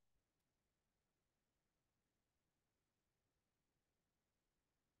desire.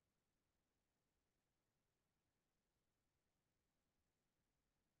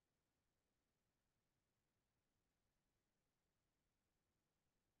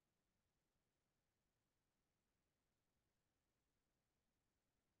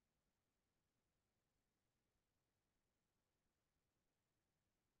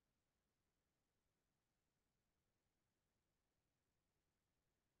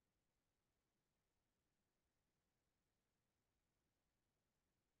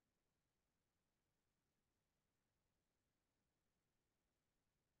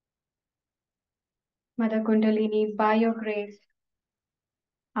 Mother Kundalini, by your grace,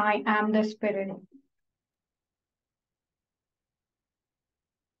 I am the spirit.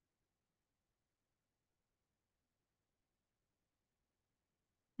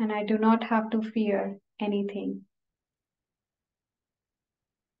 And I do not have to fear anything.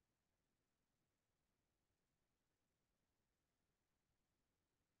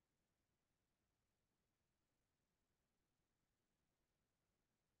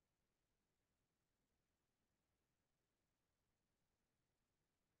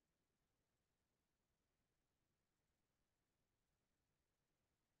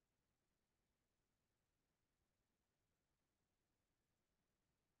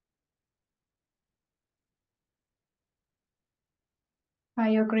 By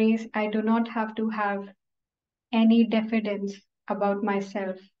your grace, I do not have to have any diffidence about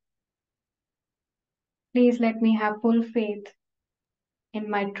myself. Please let me have full faith in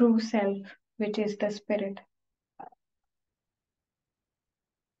my true self, which is the spirit.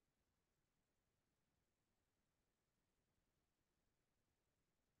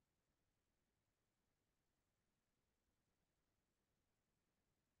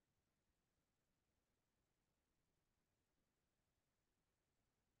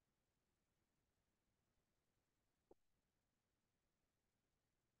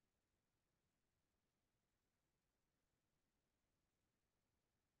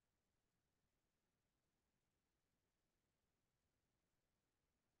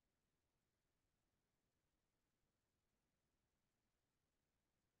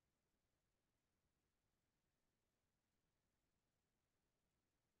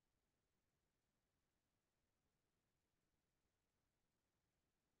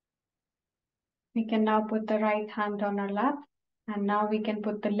 We can now put the right hand on our lap, and now we can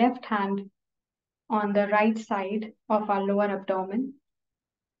put the left hand on the right side of our lower abdomen,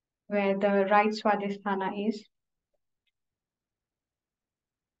 where the right Swadhisthana is.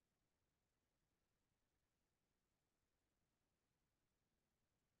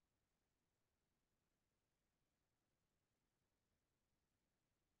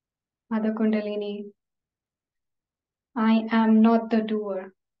 Mother Kundalini, I am not the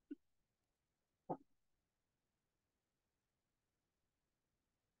doer.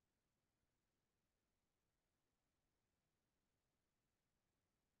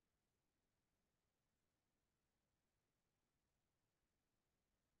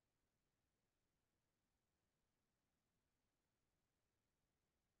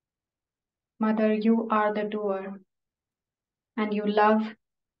 Mother, you are the doer, and you love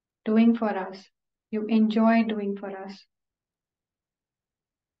doing for us. You enjoy doing for us.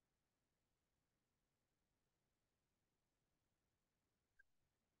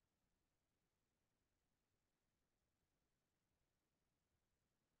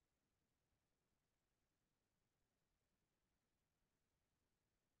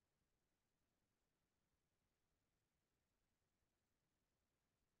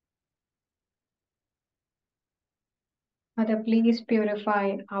 Mother, please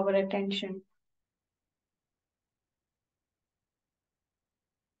purify our attention.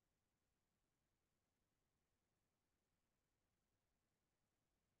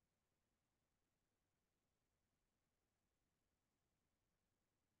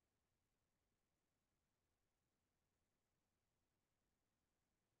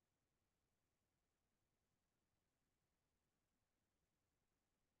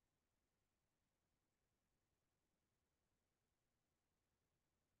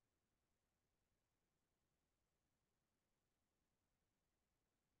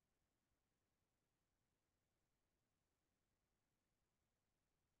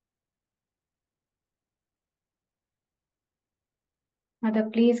 Mother,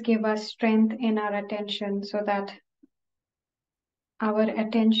 please give us strength in our attention so that our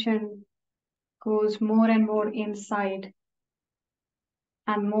attention goes more and more inside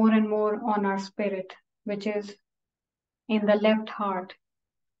and more on our spirit, which is in the left heart.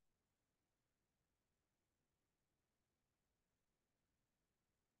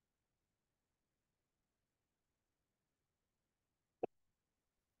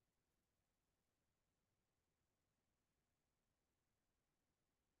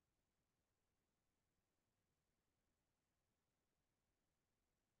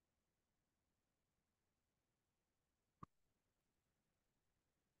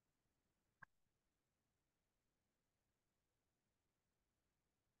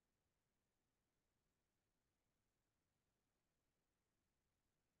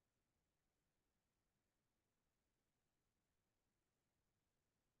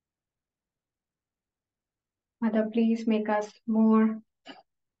 Mother, please make us more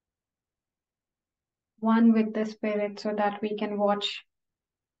one with the spirit so that we can watch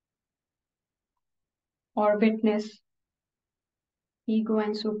or witness ego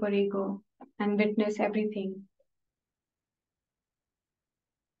and superego and witness everything.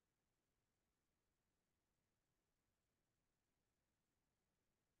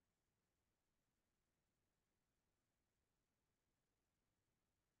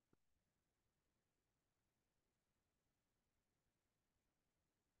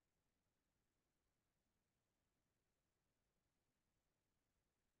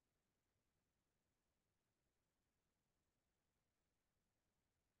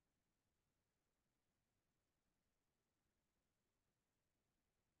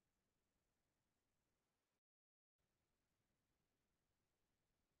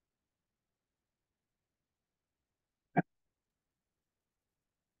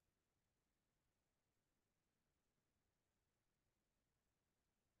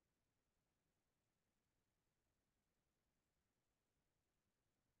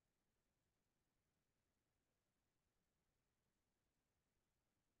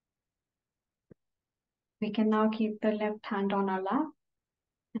 We can now keep the left hand on our lap.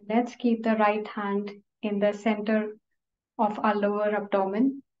 And let's keep the right hand in the center of our lower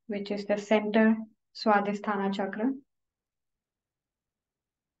abdomen, which is the center Swadhisthana Chakra.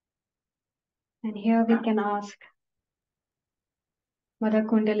 And here we can ask Mother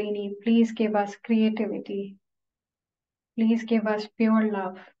Kundalini, please give us creativity. Please give us pure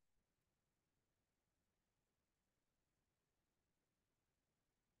love.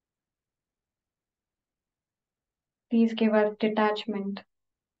 Please give us detachment.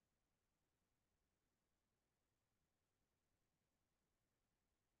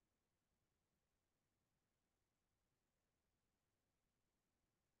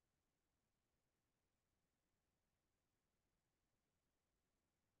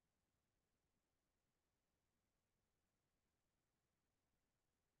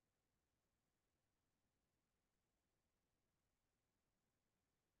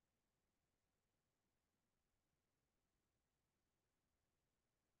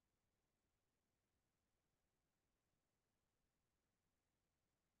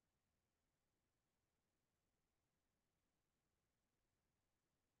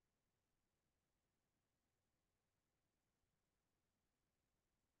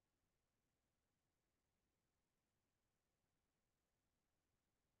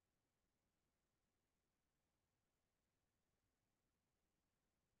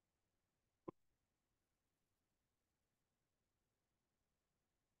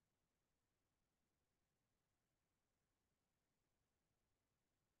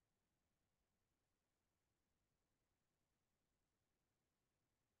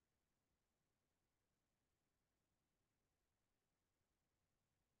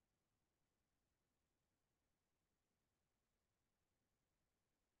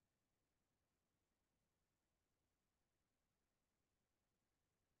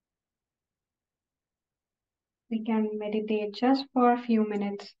 We can meditate just for a few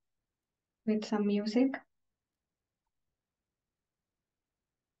minutes with some music.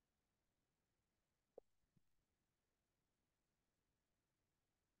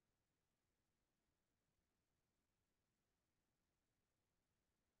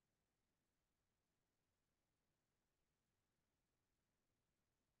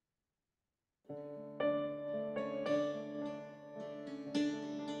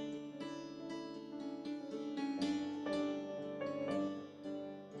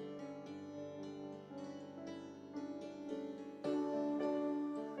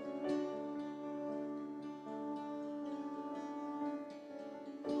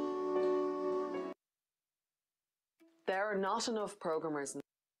 are not enough programmers.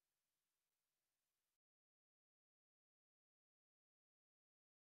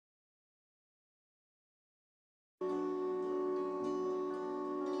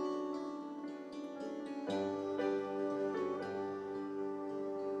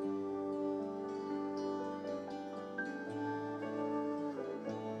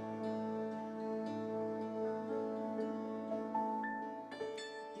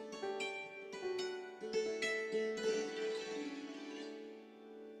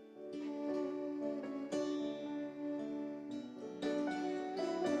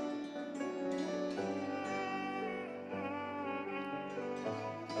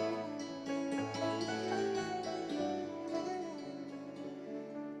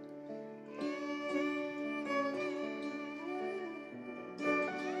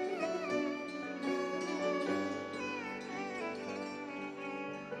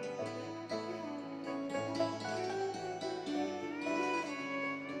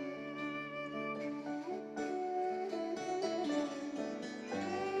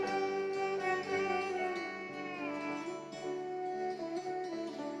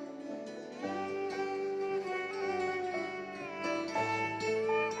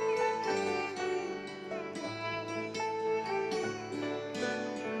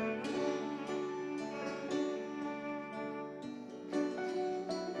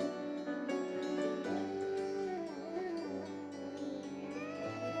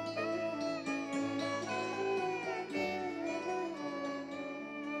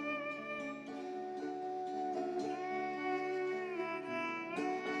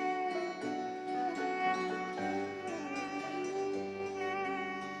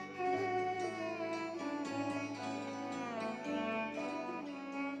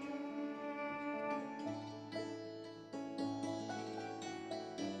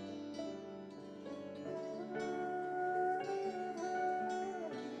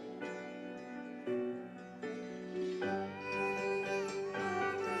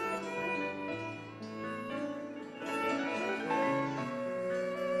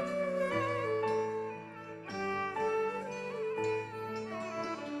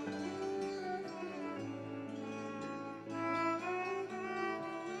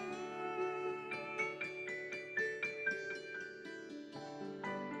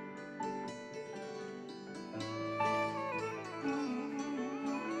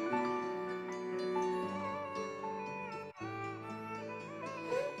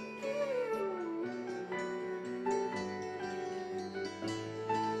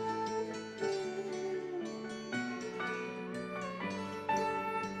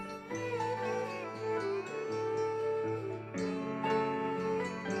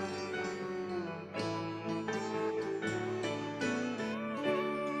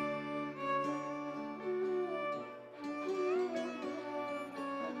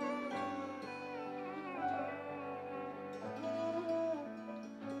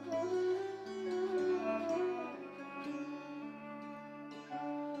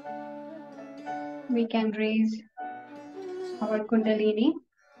 We can raise our Kundalini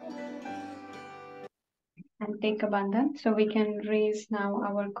and take a bandhan. So we can raise now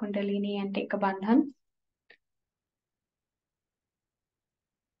our Kundalini and take a bandhan.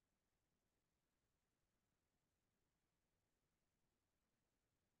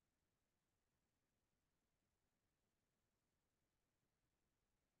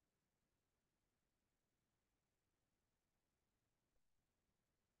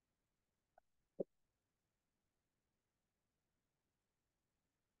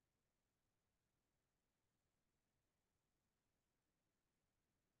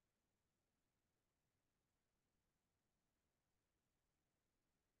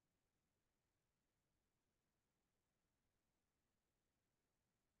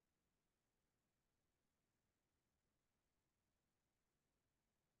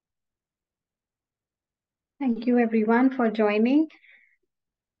 Thank you everyone for joining.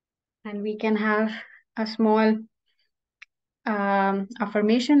 And we can have a small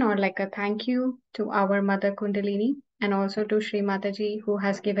affirmation or like a thank you to our Mother Kundalini and also to Sri Mataji who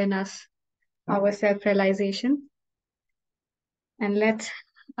has given us our self-realization. And let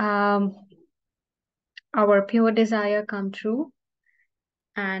our pure desire come true.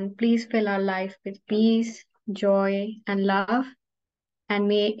 And please fill our life with peace, joy, and love. And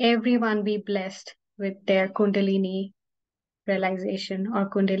may everyone be blessed with their Kundalini realization or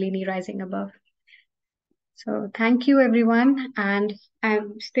Kundalini rising above. So thank you, everyone. And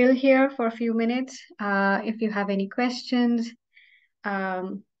I'm still here for a few minutes. If you have any questions,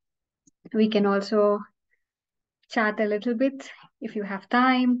 we can also chat a little bit if you have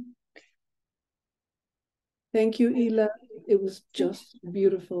time. Thank you, Ela. It was just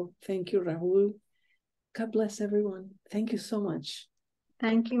beautiful. Thank you, Rahul. God bless everyone. Thank you so much.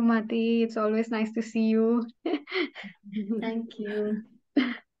 Thank you, Mati. It's always nice to see you. Thank you.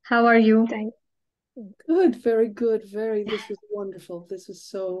 How are you? Good, very good. This was wonderful. This was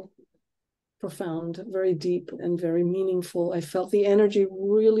so profound, very deep, and very meaningful. I felt the energy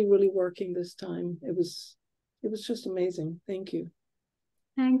really, really working this time. It was just amazing. Thank you.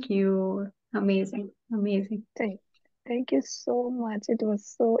 Thank you. Amazing. Amazing. Thank you so much. It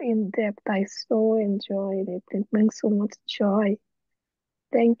was so in-depth. I so enjoyed it. It brings so much joy.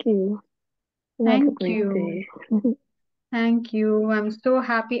 Thank you. Have a great day. Thank you. I'm so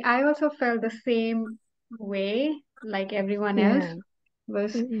happy. I also felt the same way like everyone else. It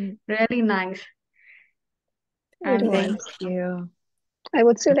was really nice. And thank you. I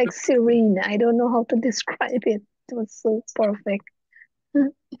would say like serene. I don't know how to describe it. It was so perfect.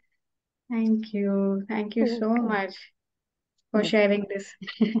 Thank you. Thank you so much for sharing this.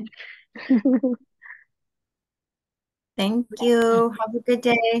 Thank you. Have a good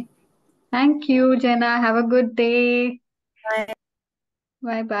day. Thank you, Jenna. Have a good day. Bye.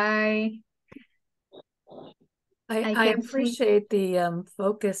 Bye-bye. I appreciate the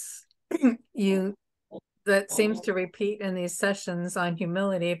focus that seems to repeat in these sessions on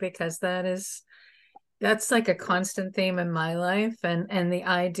humility, because that's like a constant theme in my life, and the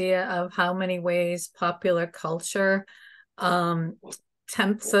idea of how many ways popular culture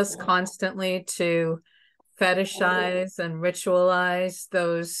tempts us constantly to fetishize and ritualize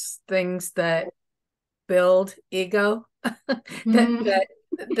those things that build ego,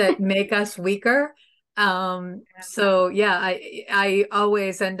 that make us weaker. So yeah, I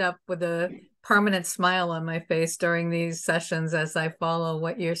always end up with a permanent smile on my face during these sessions as I follow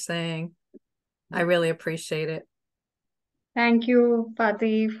what you're saying. I really appreciate it. Thank you,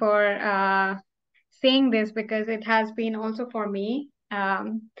 Pati, for saying this, because it has been also for me.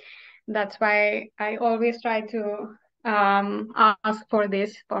 That's why I always try to ask for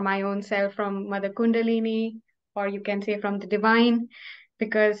this for my own self from Mother Kundalini, or you can say from the divine,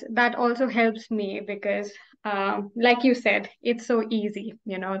 because that also helps me, because like you said, it's so easy,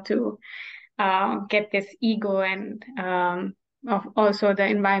 to get this ego, and also the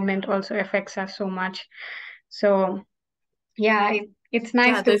environment also affects us so much. So yeah, it's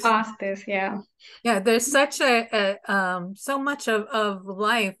nice to ask this. Yeah, there's such so much of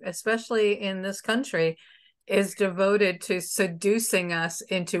life, especially in this country, is devoted to seducing us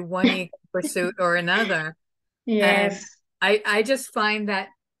into one ego pursuit or another. Yes. And I just find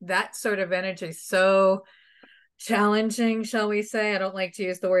that sort of energy so challenging, shall we say. I don't like to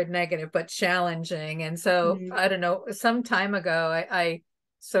use the word negative, but challenging. And so I don't know, some time ago I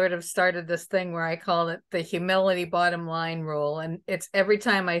sort of started this thing where I call it the humility bottom line rule. And it's every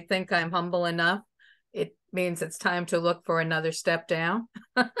time I think I'm humble enough, it means it's time to look for another step down.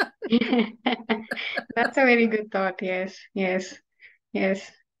 That's a very good thought. Yes.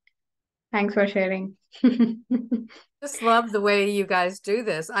 Thanks for sharing. Just love the way you guys do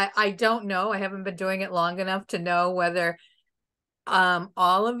this. I don't know. I haven't been doing it long enough to know whether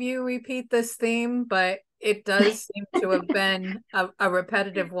all of you repeat this theme, but it does seem to have been a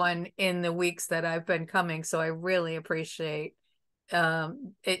repetitive one in the weeks that I've been coming. So I really appreciate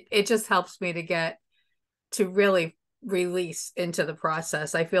it just helps me to really release into the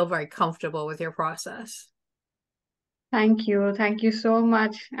process. I feel very comfortable with your process. Thank you so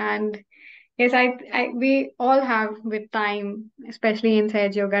much. And yes, we all have with time, especially in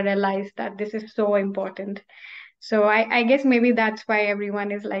Sage Yoga, realized that this is so important. So I guess maybe that's why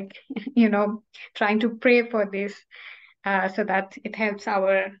everyone is like, trying to pray for this, so that it helps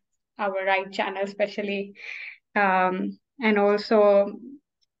our right channel, especially. And also,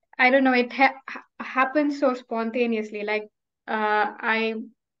 I don't know, it happens so spontaneously. Like I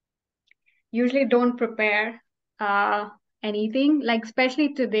usually don't prepare anything. Like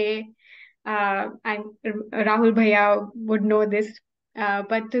especially today, Rahul Bhaiya would know this,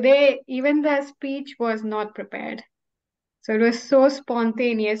 but today even the speech was not prepared. So it was so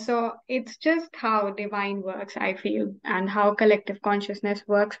spontaneous. So it's just how divine works, I feel, and how collective consciousness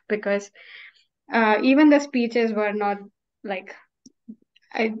works, because even the speeches were not like,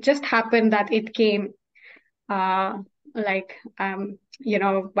 it just happened that it came like while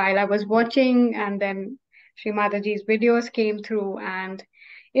I was watching, and then Sri Mataji's videos came through, and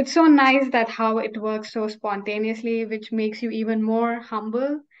it's so nice that how it works so spontaneously, which makes you even more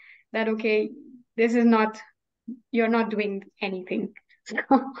humble that, okay, this is not, you're not doing anything.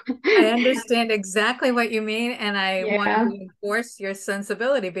 I understand exactly what you mean, and I want to reinforce your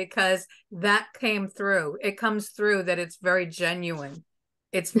sensibility, because that came through. It comes through that it's very genuine.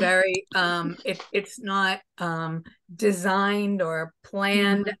 It's very it's not designed or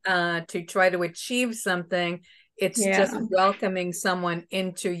planned to try to achieve something. It's just welcoming someone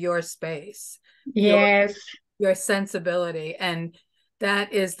into your space. Yes. Your sensibility, and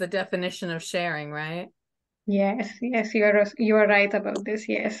that is the definition of sharing, right? Yes, yes, you're right about this.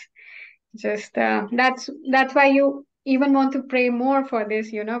 Yes. Just that's why you even want to pray more for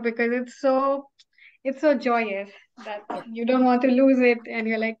this, because it's so joyous that you don't want to lose it, and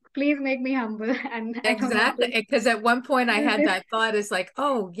you're like, please make me humble. And I don't want Exactly, because at one point I had to. that thought, is like,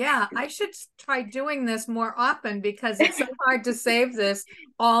 oh yeah, I should try doing this more often, because it's so hard to save this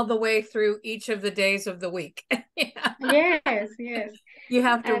all the way through each of the days of the week. Yes, yes. You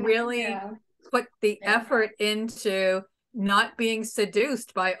have to And really put the effort into not being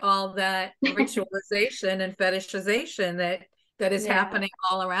seduced by all that ritualization and fetishization that is happening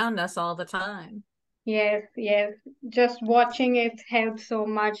all around us all the time. Yes, yes. Just watching it helps so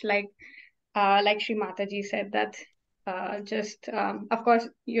much. Like Shri Mataji said, that just of course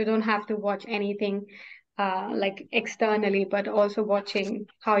you don't have to watch anything like externally, but also watching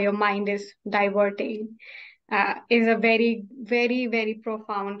how your mind is diverting is a very, very, very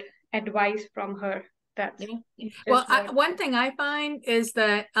profound advice from her. That's well, one thing I find is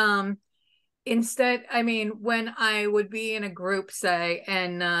that instead, I mean, when I would be in a group, say,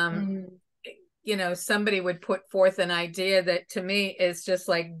 and somebody would put forth an idea that to me is just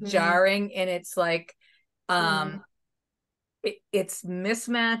like jarring, and it's like it's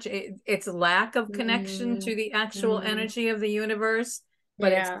mismatch, it's lack of connection to the actual energy of the universe,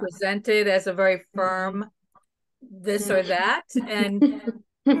 but it's presented as a very firm this or that. And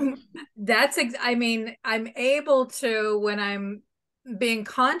I mean, I'm able to, when I'm being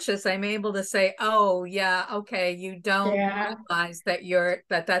conscious, I'm able to say, oh yeah, okay, you don't realize that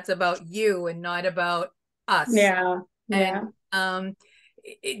that's about you and not about us. And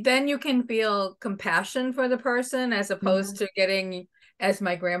then you can feel compassion for the person, as opposed to getting, as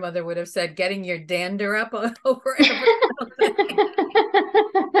my grandmother would have said, getting your dander up over every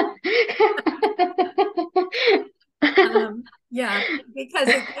yeah, because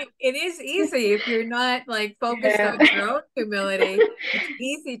it is easy if you're not like focused on your own humility. It's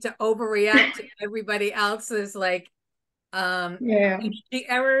easy to overreact to everybody else's like energy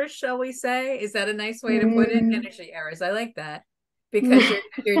errors, shall we say? Is that a nice way to put it? Energy errors. I like that, because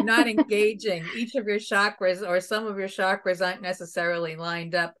you're not engaging. Each of your chakras, or some of your chakras, aren't necessarily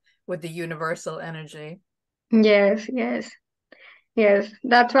lined up with the universal energy. Yes, yes. Yes,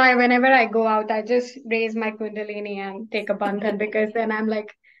 that's why whenever I go out, I just raise my Kundalini and take a bandhan, because then I'm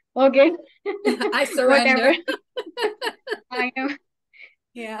like, okay, I surrender. Whatever. I am.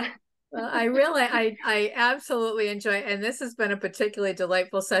 Yeah. Well, I absolutely enjoy it. And this has been a particularly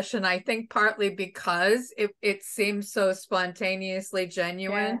delightful session. I think partly because it seems so spontaneously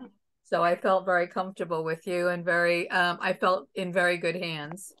genuine. So I felt very comfortable with you, and I felt in very good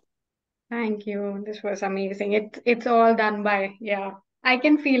hands. Thank you. This was amazing. It's all done by, I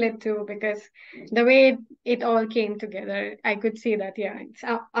can feel it too, because the way it all came together, I could see that, it's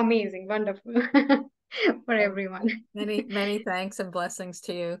amazing, wonderful for everyone. Many, many thanks and blessings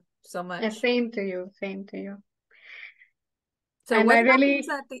to you so much. Same to you. Same to you. So and what happens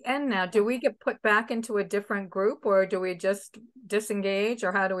at the end now? Do we get put back into a different group, or do we just disengage,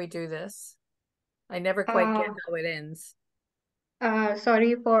 or how do we do this? I never quite get how it ends.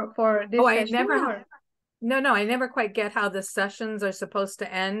 Sorry for this session? No, I never quite get how the sessions are supposed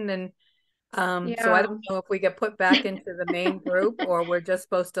to end. And so I don't know if we get put back into the main group, or we're just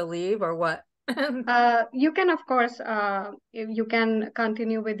supposed to leave, or what. You can, of course, if you can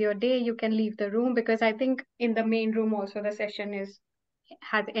continue with your day, you can leave the room, because I think in the main room also the session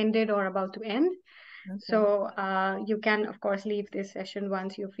has ended or about to end. Okay. So you can, of course, leave this session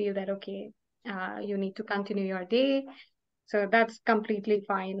once you feel that, okay, you need to continue your day. So that's completely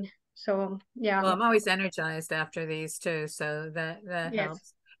fine. So yeah. Well, I'm always energized after these too, so that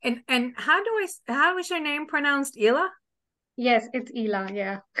helps. And how is your name pronounced? Ela? Yes, it's Ela.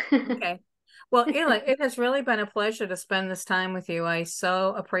 Yeah. Okay. Well, Ela, it has really been a pleasure to spend this time with you. I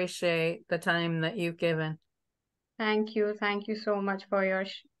so appreciate the time that you've given. Thank you. Thank you so much for your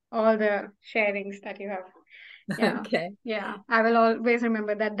all the sharings that you have. Yeah. Okay. Yeah. I will always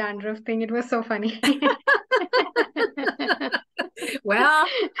remember that dandruff thing. It was so funny. Well,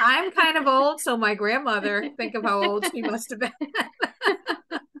 I'm kind of old, so my grandmother, think of how old she must have been.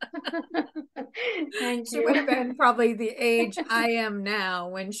 She would have been probably the age I am now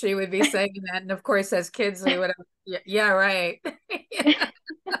when she would be saying that. And of course, as kids, we would have, yeah, right.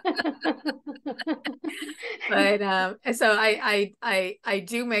 But so I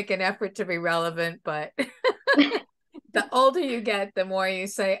do make an effort to be relevant, but the older you get, the more you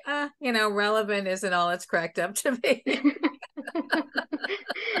say, relevant isn't all it's cracked up to be.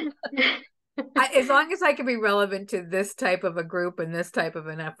 As long as I can be relevant to this type of a group and this type of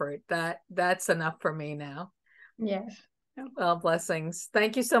an effort, that's enough for me now. Yes. Well, blessings.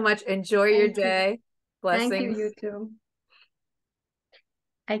 Thank you so much. Enjoy your day. Blessings. Thank you, you too.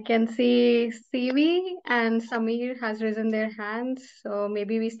 I can see CV and Samir has risen their hands. So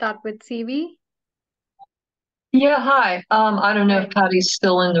maybe we start with CV. Yeah, hi. I don't know if Patty's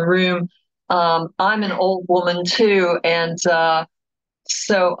still in the room. I'm an old woman too, and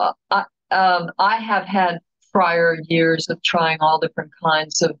so I have had prior years of trying all different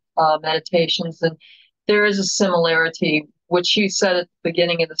kinds of meditations, and there is a similarity, which you said at the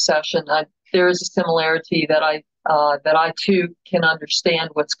beginning of the session. There is a similarity that I too can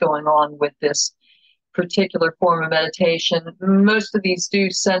understand what's going on with this particular form of meditation. Most of these do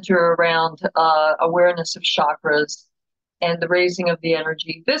center around awareness of chakras and the raising of the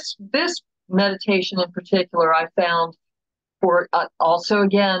energy. This meditation in particular, I found for also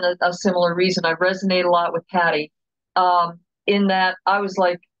again a similar reason. I resonate a lot with Patty in that I was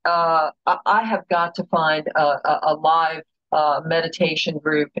like, I have got to find a live meditation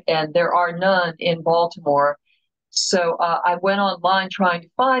group, and there are none in Baltimore. So I went online trying to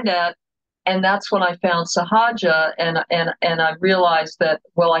find that, and that's when I found Sahaja, and I realized that,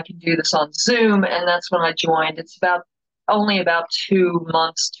 well, I can do this on Zoom, and that's when I joined. It's only about 2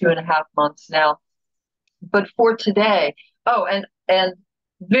 months, 2.5 months now. But for today, and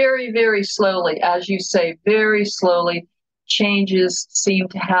very, very slowly, as you say, very slowly, changes seem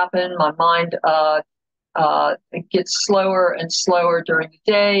to happen. My mind it gets slower and slower during the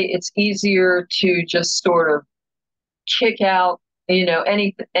day. It's easier to just sort of kick out,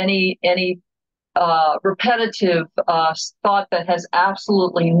 any repetitive thought that has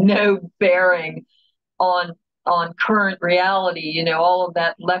absolutely no bearing on current reality. All of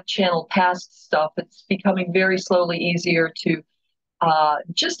that left channel past stuff. It's becoming very slowly easier to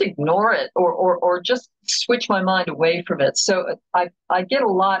just ignore it or just switch my mind away from it. So I get a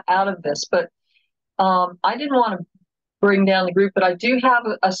lot out of this, but I didn't want to bring down the group, but I do have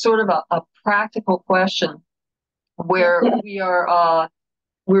a sort of a practical question where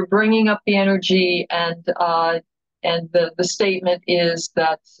we're bringing up the energy, and the statement is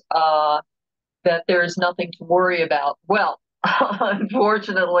that there is nothing to worry about. Well,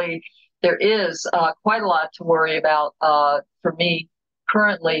 unfortunately, there is quite a lot to worry about for me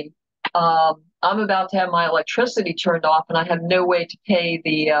currently. I'm about to have my electricity turned off, and I have no way to pay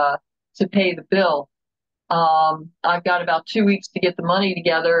the bill. I've got about 2 weeks to get the money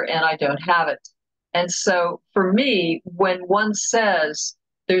together, and I don't have it. And so for me, when one says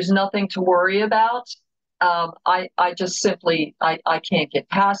there's nothing to worry about, I just simply, I can't get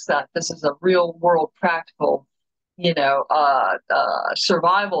past that. This is a real world practical,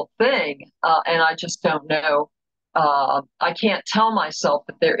 survival thing. And I just don't know. I can't tell myself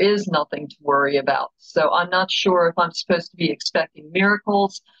that there is nothing to worry about. So I'm not sure if I'm supposed to be expecting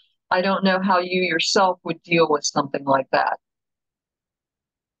miracles. I don't know how you yourself would deal with something like that.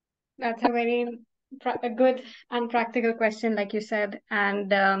 That's a good and practical question, like you said.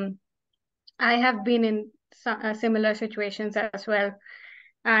 And I have been in similar situations as well,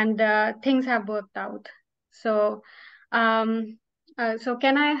 and things have worked out. So, so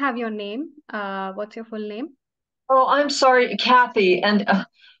can I have your name? What's your full name? Oh, I'm sorry, Kathy, and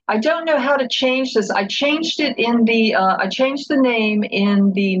I don't know how to change this. I changed it I changed the name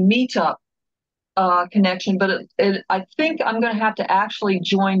in the meetup connection, but I think I'm going to have to actually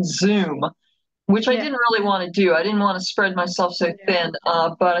join Zoom, which I didn't really want to do. I didn't want to spread myself so thin,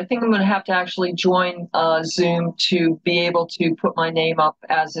 but I think I'm going to have to actually join Zoom to be able to put my name up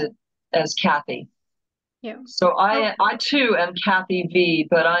as Kathy. Yeah. So I too am Kathy V,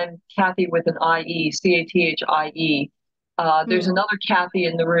 but I'm Kathy with an IE, CATHIE. There's another Kathy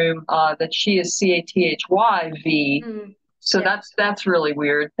in the room that she is CATHYV. So that's really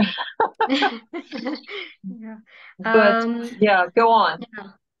weird. Yeah. But yeah, go on.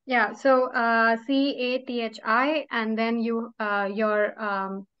 Yeah. So CATHI, and then your your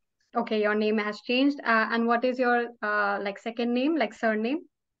name has changed. And what is your like second name, like surname?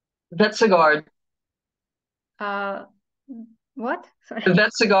 Vetsegard. What? Sorry.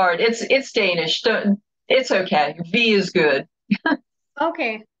 Vetsegard. It's Danish. It's okay. V is good.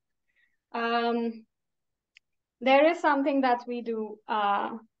 Okay. There is something that we do,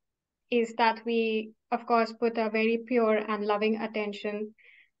 is that we, of course, put a very pure and loving attention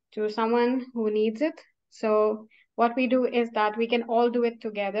to someone who needs it. So what we do is that we can all do it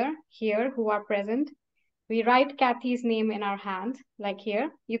together here who are present. We write Kathy's name in our hand, like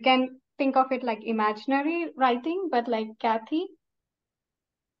here. You can think of it like imaginary writing, but like Kathy.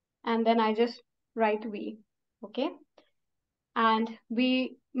 And then I just write we, okay? And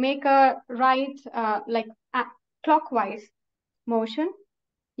we make a right, like clockwise motion.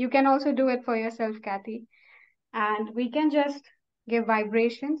 You can also do it for yourself, Kathy. And we can just give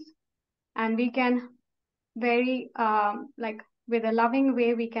vibrations, and we can very, like with a loving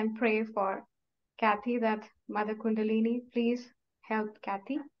way, we can pray for Kathy that Mother Kundalini, please help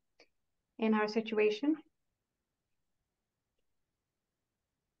Kathy in her situation.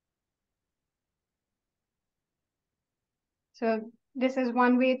 So this is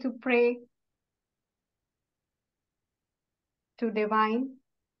one way to pray to divine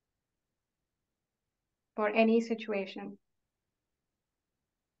for any situation.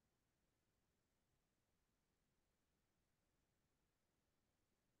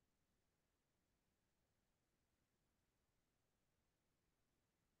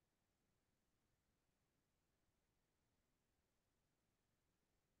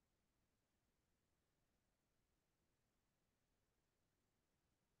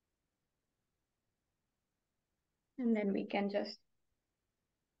 And then we can just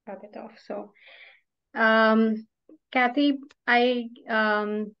rub it off. So, Kathy, I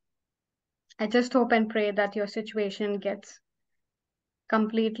just hope and pray that your situation gets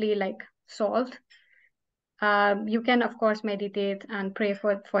completely like solved. You can, of course, meditate and pray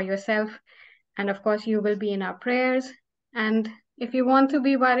for yourself. And of course, you will be in our prayers. And if you want to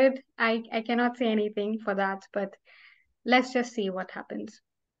be worried, I cannot say anything for that, but let's just see what happens.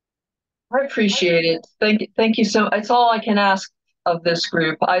 I appreciate it. Thank you so much. It's all I can ask of this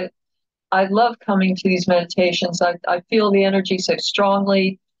group. I love coming to these meditations. I feel the energy so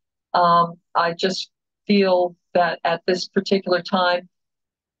strongly. I just feel that at this particular time,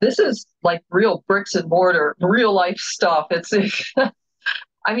 this is like real bricks and mortar, real life stuff. It's,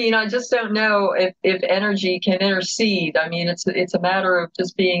 I mean, I just don't know if energy can intercede. I mean, it's a matter of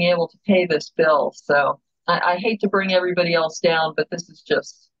just being able to pay this bill. So I hate to bring everybody else down, but this is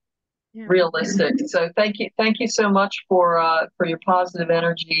just realistic. So thank you so much for your positive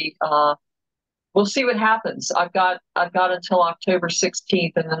energy. We'll see what happens. I've got until October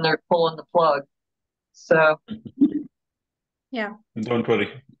 16th, and then they're pulling the plug. So yeah, don't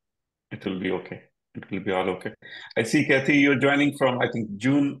worry, it will be okay. It will be all okay. I see, Kathy, you're joining from, I think,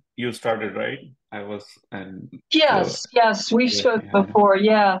 June you started, right? I was, and yes, we spoke yeah. before.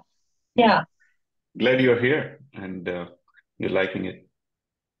 Yeah. Glad you're here and you're liking it.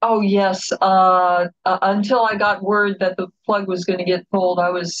 Oh yes. Until I got word that the plug was going to get pulled,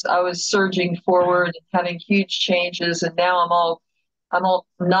 I was surging forward and having huge changes, and now I'm all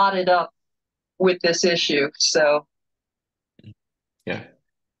knotted up with this issue. So yeah,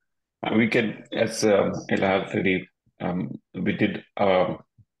 we can, as Ella already, we did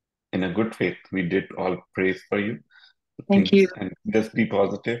in a good faith. We did all praise for you. Thank you, and just be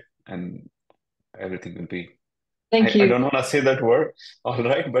positive, and everything will be. Thank you. I don't want to say that word, all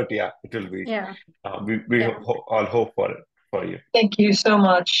right, but yeah, it will be. Yeah. We all hope for it for you. Thank you so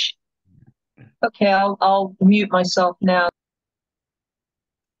much. Okay, I'll mute myself now.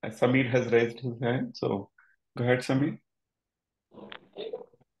 Samir has raised his hand, so go ahead, Samir.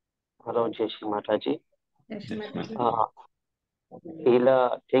 Hello, Jai Shri Mataji. Jai Shri Mataji.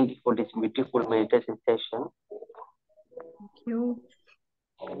 Ela, thank you for this beautiful meditation session. Thank you.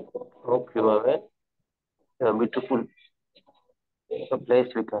 Hope you are well. A beautiful place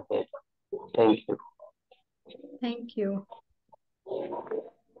we got ahead. Thank you. Thank you.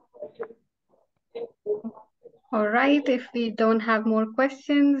 All right, if we don't have more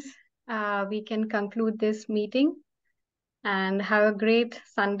questions, we can conclude this meeting. And have a great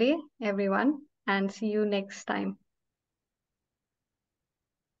Sunday, everyone, and see you next time.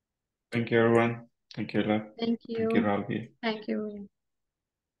 Thank you, everyone. Thank you, Ella. Thank you. Thank you, Ravi. Thank you.